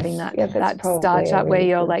 like having that star chart where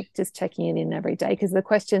you're like just checking in every day, because the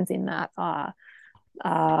questions in that are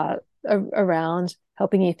around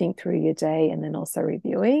helping you think through your day and then also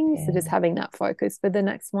reviewing. So just having that focus for the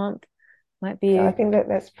next month might be. I think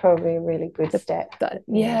that's probably a really good step. Have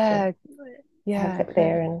it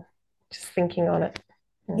there and just thinking on it.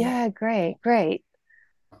 Yeah, great.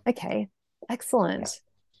 Okay, excellent.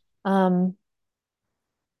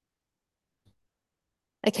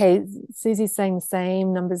 Okay, Susie's saying the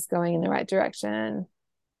same, numbers going in the right direction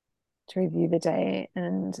to review the day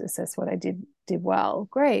and assess what I did well.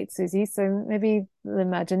 Great, Susie. So maybe the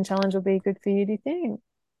Imagine Challenge will be good for you, do you think?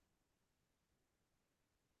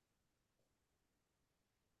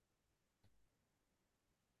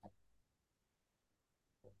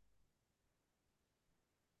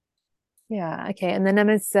 Yeah, okay. And then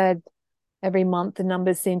Emma said every month the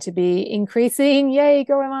numbers seem to be increasing. Yay,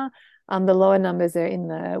 go Emma. The lower numbers are in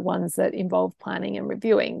the ones that involve planning and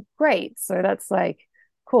reviewing. Great. So that's like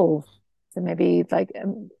cool. So maybe like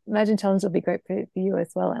Imagine Challenge will be great for you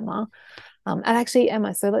as well, Emma. And actually,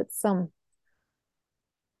 Emma, so let's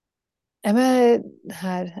Emma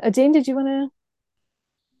had Adine, did you want to?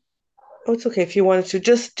 Oh, it's okay if you wanted to.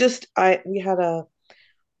 Just I we had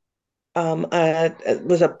it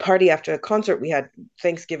was a party after a concert we had.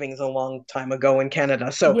 Thanksgiving is a long time ago in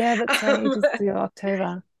Canada, so Yeah, that's right. You just do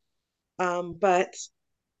October. but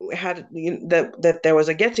we had that there was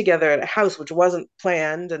a get together at a house which wasn't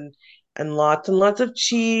planned, and lots of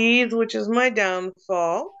cheese, which is my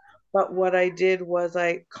downfall. But what I did was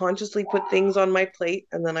I consciously put things on my plate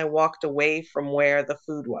and then I walked away from where the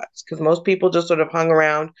food was, because most people just sort of hung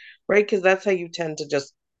around, right? Because that's how you tend to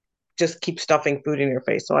just keep stuffing food in your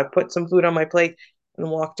face. So I put some food on my plate and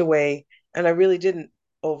walked away, and I really didn't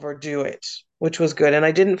overdo it, which was good. And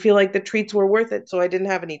I didn't feel like the treats were worth it, so I didn't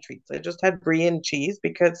have any treats. I just had brie and cheese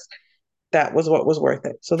because that was what was worth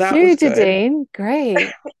it. So that was Huge, good. Adine. Great.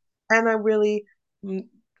 And I really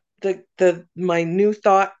the my new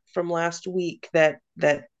thought from last week that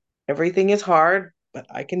everything is hard, but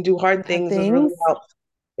I can do hard Hard things has really things. helped.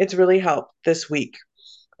 It's really helped this week.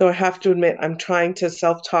 So I have to admit, I'm trying to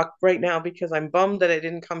self-talk right now because I'm bummed that I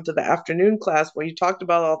didn't come to the afternoon class where you talked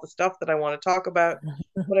about all the stuff that I want to talk about,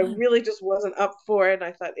 but I really just wasn't up for it.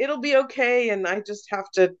 I thought it'll be okay, and I just have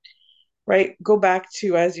to, right, go back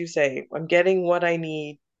to, as you say, I'm getting what I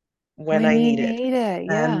need when When I you need it. need it.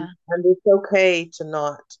 Yeah. And it's okay to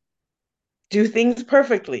not do things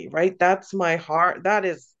perfectly, right? That's my heart. That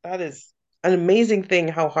is an amazing thing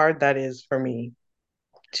how hard that is for me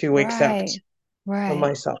to accept Right. for Right.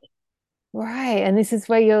 myself. Right. And this is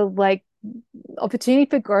where your like opportunity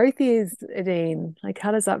for growth is, Adine. Like,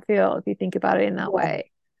 how does that feel if you think about it in that Yeah.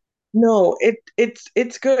 way? No,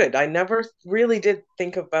 it's good. I never really did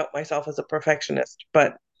think about myself as a perfectionist,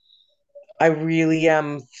 but I really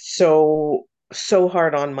am so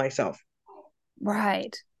hard on myself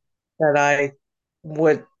Right. that I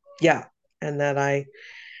would, yeah, and that I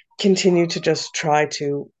continue to just try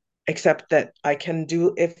to accept that I can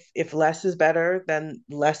do, if less is better, then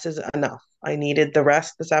less is enough. I needed the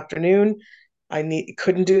rest this afternoon. I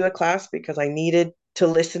couldn't do the class because I needed to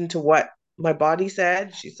listen to what my body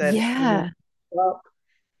said. She said, you need Yeah. to stop,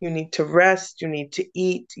 you need to rest, you need to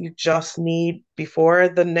eat, you just need before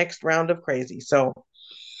the next round of crazy. So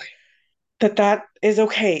that is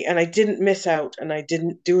okay. And I didn't miss out and I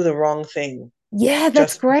didn't do the wrong thing Yeah,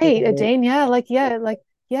 that's just great, because. Adine. Yeah, like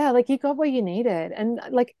you got what you needed. And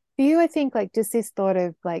like for you, I think like just this thought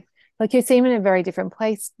of like you seem in a very different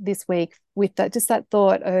place this week with that just that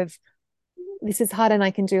thought of this is hard and I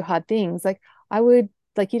can do hard things. Like I would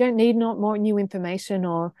like you don't need not more new information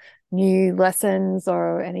or new lessons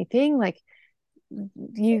or anything. Like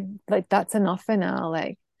you like that's enough for now.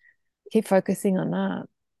 Like keep focusing on that.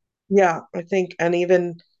 Yeah, I think, and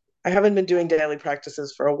even I haven't been doing daily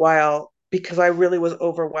practices for a while because I really was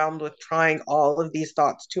overwhelmed with trying all of these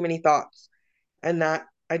thoughts, too many thoughts, and that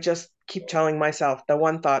I just keep telling myself the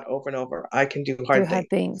one thought over and over, I can do Do hard hard things.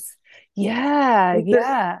 things. Yeah, That's it.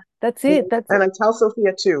 yeah. That's it. That's And I tell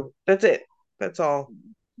Sophia too. That's it. That's all.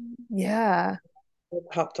 yeah. It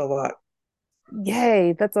helped a lot.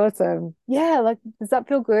 Yay, that's awesome. Yeah, like does that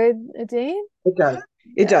feel good, Adine? It does.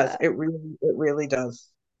 It does. Yeah, It really does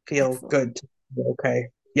feel excellent. good to be okay.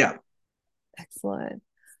 Yeah. Excellent.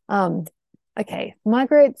 Um, okay.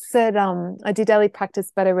 Margaret said, I do daily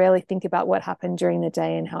practice, but I rarely think about what happened during the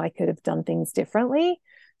day and how I could have done things differently.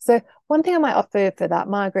 So one thing I might offer for that,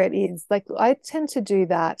 Margaret, is like I tend to do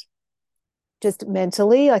that just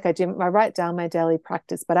mentally. Like I write down my daily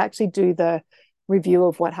practice, but I actually do the review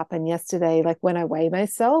of what happened yesterday. Like when I weigh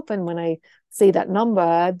myself and when I see that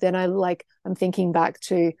number, then I'm thinking back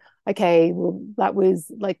to, okay, well, that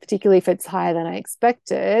was like, particularly if it's higher than I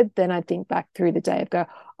expected, then I think back through the day and go,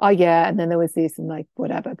 oh yeah, and then there was this and like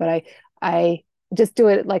whatever. But I just do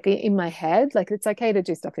it like in my head. Like it's okay to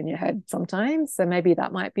do stuff in your head sometimes. So maybe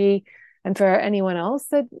that might be, and for anyone else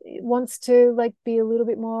that wants to like be a little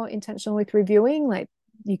bit more intentional with reviewing, like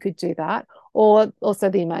you could do that. Or also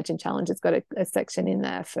the Imagine Challenge has got a section in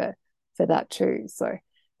there for that too. So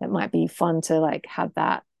it might be fun to like have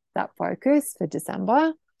that that focus for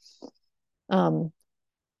December.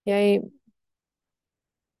 Yay.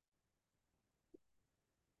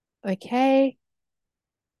 Okay.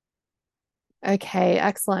 Okay,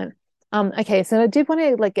 excellent. Okay, so I did want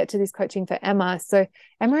to like get to this coaching for Emma. So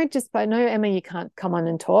Emma, I know Emma, you can't come on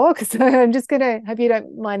and talk. So I'm just gonna hope you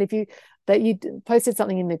don't mind if you posted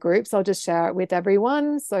something in the group. So I'll just share it with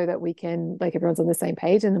everyone so that we can like everyone's on the same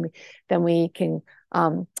page, and then we can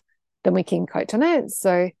coach on it.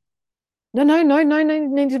 So no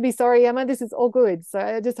need to be sorry, Emma. This is all good. So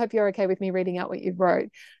I just hope you're okay with me reading out what you wrote.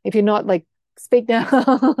 If you're not, like, speak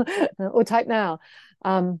now or type now.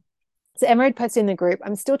 So Emma had posted in the group,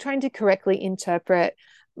 I'm still trying to correctly interpret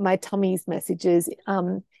my tummy's messages.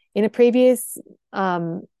 In a previous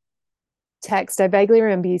text, I vaguely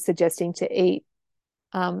remember you suggesting to eat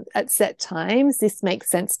at set times. This makes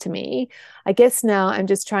sense to me. I guess now I'm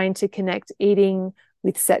just trying to connect eating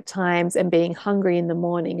with set times and being hungry in the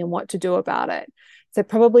morning and what to do about it. So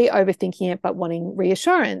probably overthinking it, but wanting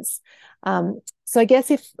reassurance. So I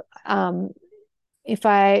guess if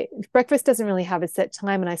breakfast doesn't really have a set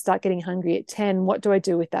time and I start getting hungry at 10, what do I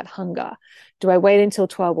do with that hunger? Do I wait until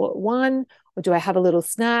 12 or 1? Or do I have a little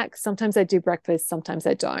snack? Sometimes I do breakfast, sometimes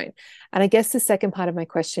I don't. And I guess the second part of my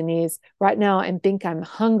question is, right now I think I'm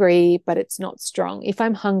hungry, but it's not strong. If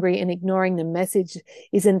I'm hungry and ignoring the message,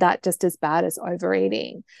 isn't that just as bad as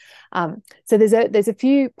overeating? So there's a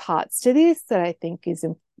few parts to this that I think is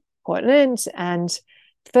important. And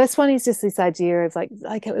the first one is just this idea of like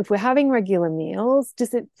if we're having regular meals,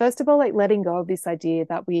 just first of all, like letting go of this idea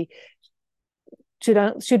that we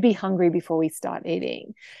should be hungry before we start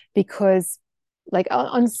eating, because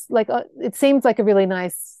it seems like a really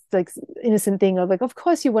nice, like, innocent thing of like, of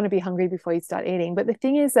course you want to be hungry before you start eating, but the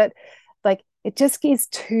thing is that like it just is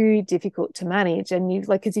too difficult to manage. And you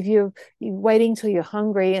like, because if you're waiting till you're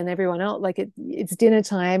hungry and everyone else, like it's dinner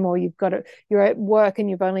time, or you're at work and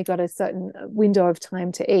you've only got a certain window of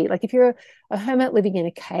time to eat. Like if you're a hermit living in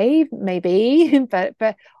a cave, maybe, but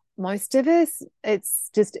most of us,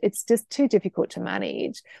 it's just too difficult to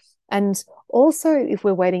manage. And also, if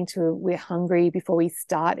we're hungry before we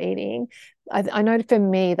start eating, I know for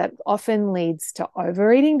me that often leads to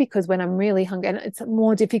overeating, because when I'm really hungry, and it's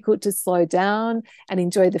more difficult to slow down and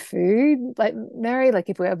enjoy the food. Like Mary, like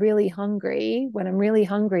if we're really hungry, when I'm really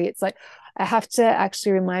hungry, it's like I have to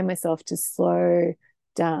actually remind myself to slow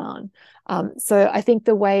down. So I think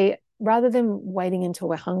rather than waiting until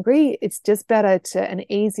we're hungry, it's just better and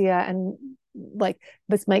easier, and like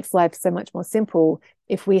this makes life so much more simple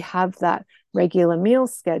if we have that regular meal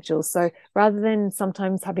schedule. So rather than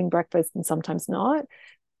sometimes having breakfast and sometimes not,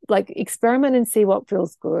 like experiment and see what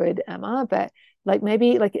feels good, Emma. But like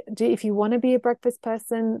maybe like if you want to be a breakfast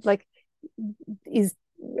person, like is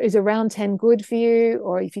around 10 good for you?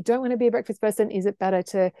 Or if you don't want to be a breakfast person, is it better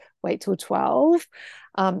to wait till 12?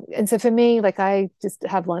 And so for me, like I just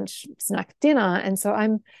have lunch, snack, dinner. And so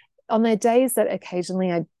I'm on the days that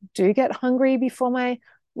occasionally I do get hungry before my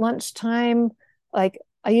lunchtime, like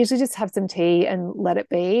I usually just have some tea and let it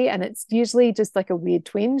be. And it's usually just like a weird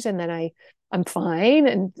twinge, and then I'm fine.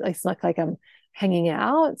 And it's not like I'm hanging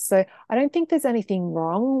out. So I don't think there's anything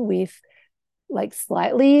wrong with like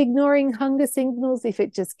slightly ignoring hunger signals if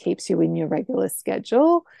it just keeps you in your regular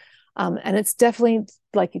schedule. And it's definitely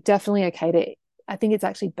okay to, I think it's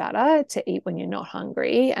actually better to eat when you're not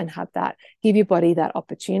hungry and give your body that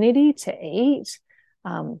opportunity to eat,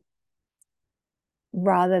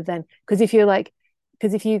 rather than, because if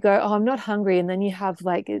you go, oh, I'm not hungry, and then you have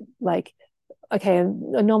like okay, I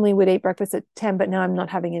normally would eat breakfast at 10, but now I'm not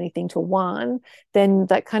having anything till 1, then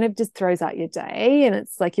that kind of just throws out your day. And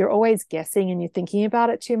it's like you're always guessing and you're thinking about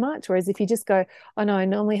it too much. Whereas if you just go, oh no, I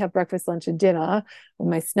normally have breakfast, lunch, and dinner, or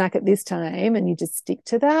my snack at this time, and you just stick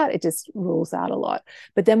to that, it just rules out a lot.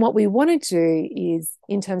 But then what we want to do is,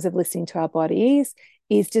 in terms of listening to our bodies,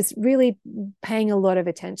 is just really paying a lot of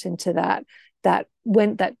attention to that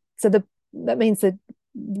means that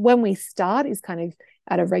when we start is kind of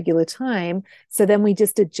at a regular time. So then we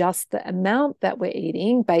just adjust the amount that we're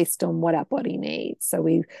eating based on what our body needs. So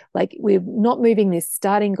we're not moving this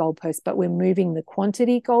starting goalpost, but we're moving the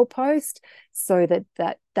quantity goalpost, so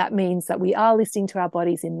that means that we are listening to our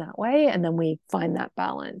bodies in that way, and then we find that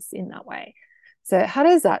balance in that way. So how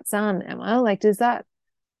does that sound, Emma? Like, does that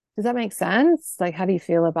make sense? Like, how do you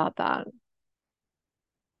feel about that?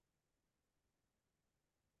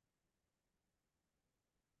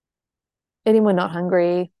 Anyone not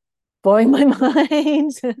hungry? Blowing my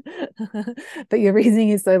mind. But your reasoning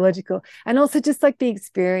is so logical. And also just like the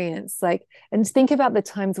experience, like, and think about the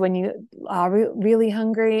times when you are really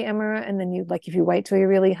hungry, Emma, and then if you wait till you're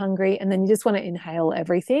really hungry and then you just want to inhale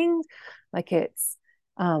everything, like it's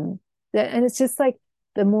And it's just like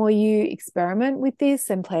the more you experiment with this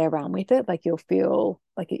and play around with it, like you'll feel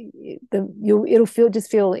like it'll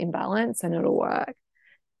feel in balance and it'll work.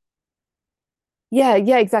 Yeah,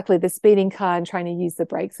 exactly. The speeding car and trying to use the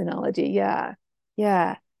brakes analogy. Yeah,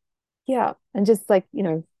 yeah, yeah. And just like,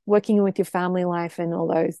 working with your family life and all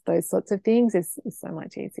those sorts of things is so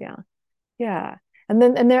much easier. Yeah. And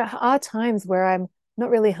there are times where I'm not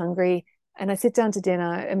really hungry and I sit down to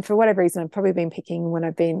dinner, and for whatever reason, I've probably been picking when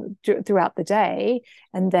I've been throughout the day,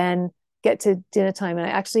 and then get to dinner time and I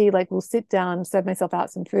actually like will sit down, serve myself out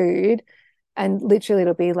some food, and literally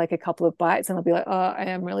it'll be like a couple of bites and I'll be like, oh, I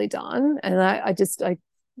am really done. And I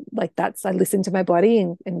like I listen to my body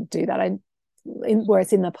and do that.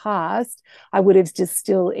 Whereas in the past, I would have just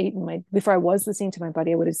still eaten before I was listening to my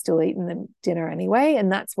body, I would have still eaten the dinner anyway.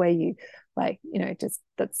 And that's where you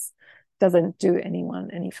that's doesn't do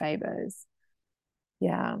anyone any favors.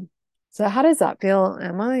 Yeah. So how does that feel,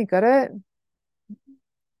 Emma? You got it?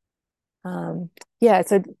 Yeah.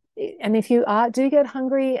 So, and if you do get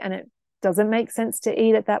hungry and it doesn't make sense to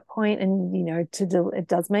eat at that point, and it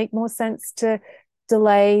does make more sense to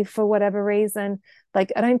delay for whatever reason,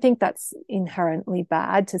 like I don't think that's inherently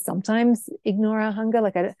bad to sometimes ignore our hunger.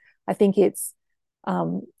 Like I think it's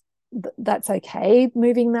that's okay,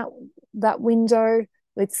 moving that window.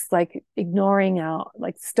 It's like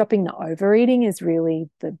stopping the overeating is really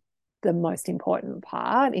the most important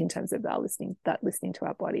part in terms of listening to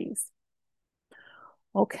our bodies.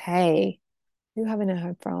 Okay, who haven't I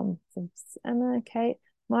heard from? Emma, Kate,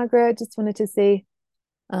 Margaret. Just wanted to see.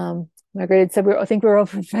 Margaret said I think we're all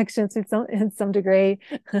perfectionists in some degree.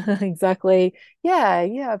 Exactly.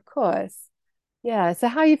 Yeah, of course. Yeah. So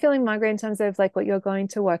how are you feeling, Margaret, in terms of like what you're going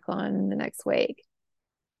to work on in the next week?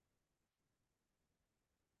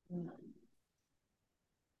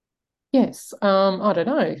 Yes. I don't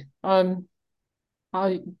know.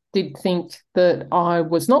 I did think that I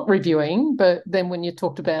was not reviewing, but then when you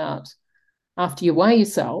talked about after you weigh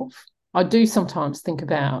yourself, I do sometimes think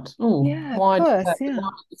about, Yeah, of why did course. why Yeah. did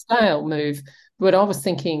the scale move? But I was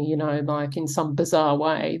thinking, like in some bizarre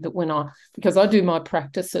way that because I do my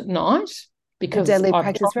practice at night, The because deadly I've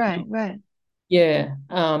practice, right. yeah,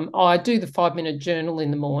 I do the 5-minute journal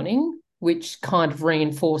in the morning, which kind of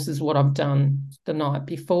reinforces what I've done the night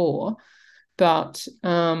before. But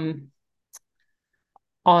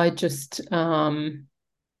I just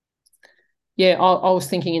I was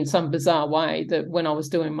thinking in some bizarre way that when I was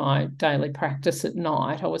doing my daily practice at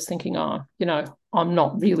night, I was thinking, I'm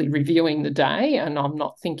not really reviewing the day and I'm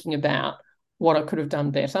not thinking about what I could have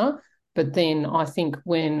done better. But then I think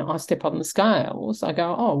when I step on the scales, I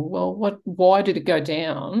go, oh, well, why did it go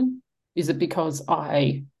down? Is it because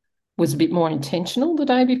I was a bit more intentional the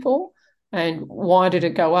day before? And why did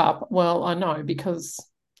it go up? Well, I know because,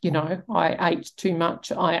 I ate too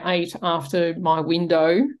much. I ate after my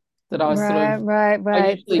window that I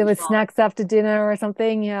Right. There was snacks after dinner or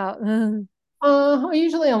something. Yeah. I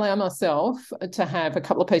usually allow myself to have a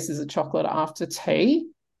couple of pieces of chocolate after tea.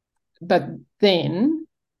 But then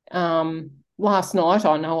last night,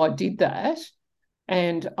 I know I did that.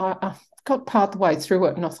 And I got part the way through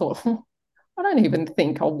it and I thought, I don't even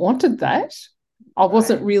think I wanted that. I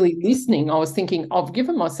wasn't really listening. I was thinking, I've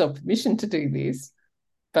given myself permission to do this,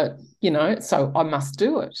 but, so I must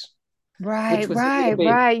do it. Right.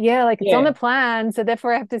 Yeah, like it's on the plan, so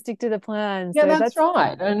therefore I have to stick to the plan. Yeah, so that's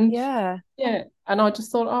right. And yeah. And I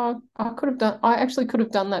just thought, I actually could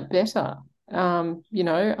have done that better. And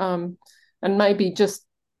maybe just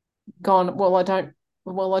gone, well, I don't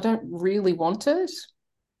really want it.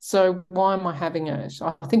 So why am I having it?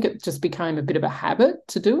 I think it just became a bit of a habit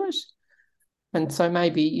to do it. And so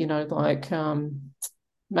maybe,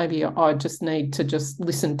 maybe I just need to just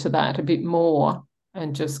listen to that a bit more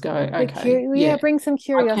and just go, okay, bring some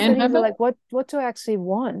curiosity to like what do I actually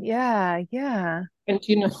want? Yeah. And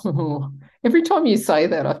every time you say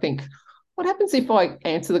that, I think, what happens if I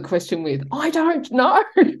answer the question with, I don't know?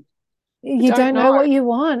 You don't know what you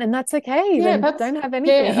want, and that's okay. Yeah, then don't have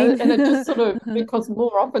anything. Yeah, and it just sort of, because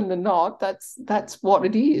more often than not, that's what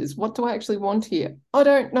it is. What do I actually want here? I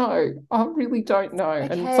don't know. I really don't know.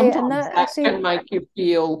 Okay, and sometimes that can make you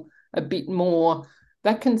feel a bit more,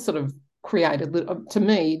 that can sort of create a little, to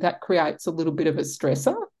me, that creates a little bit of a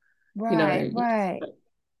stressor. Right.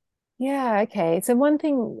 Yeah, okay. So one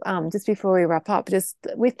thing, just before we wrap up, just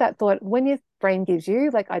with that thought, when your brain gives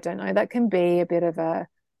you, like, I don't know, that can be a bit of a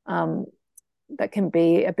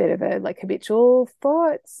like habitual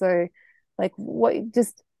thought. So like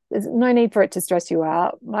there's no need for it to stress you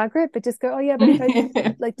out, Margaret, but just go, oh yeah, but if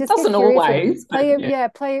I like just doesn't always play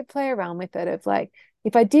around with it of like,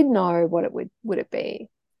 if I did know, what it would it be?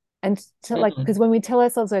 And to like, because when we tell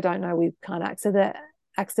ourselves I don't know, we can't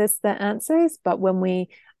access the answers. But when we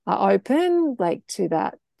are open, like, to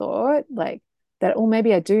that thought, like that, or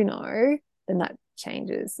maybe I do know, then that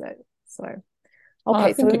changes it. So okay,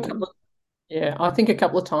 I think I think a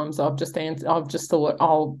couple of times I've just thought,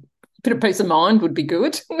 oh, a bit of peace of mind would be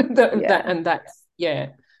good.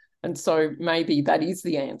 And so maybe that is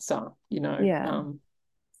the answer, Yeah.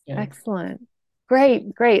 Excellent.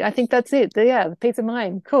 Great. I think that's it. The peace of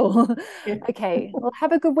mind. Cool. Yeah. Okay. Well,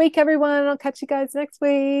 have a good week, everyone. I'll catch you guys next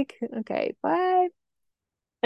week. Okay. Bye.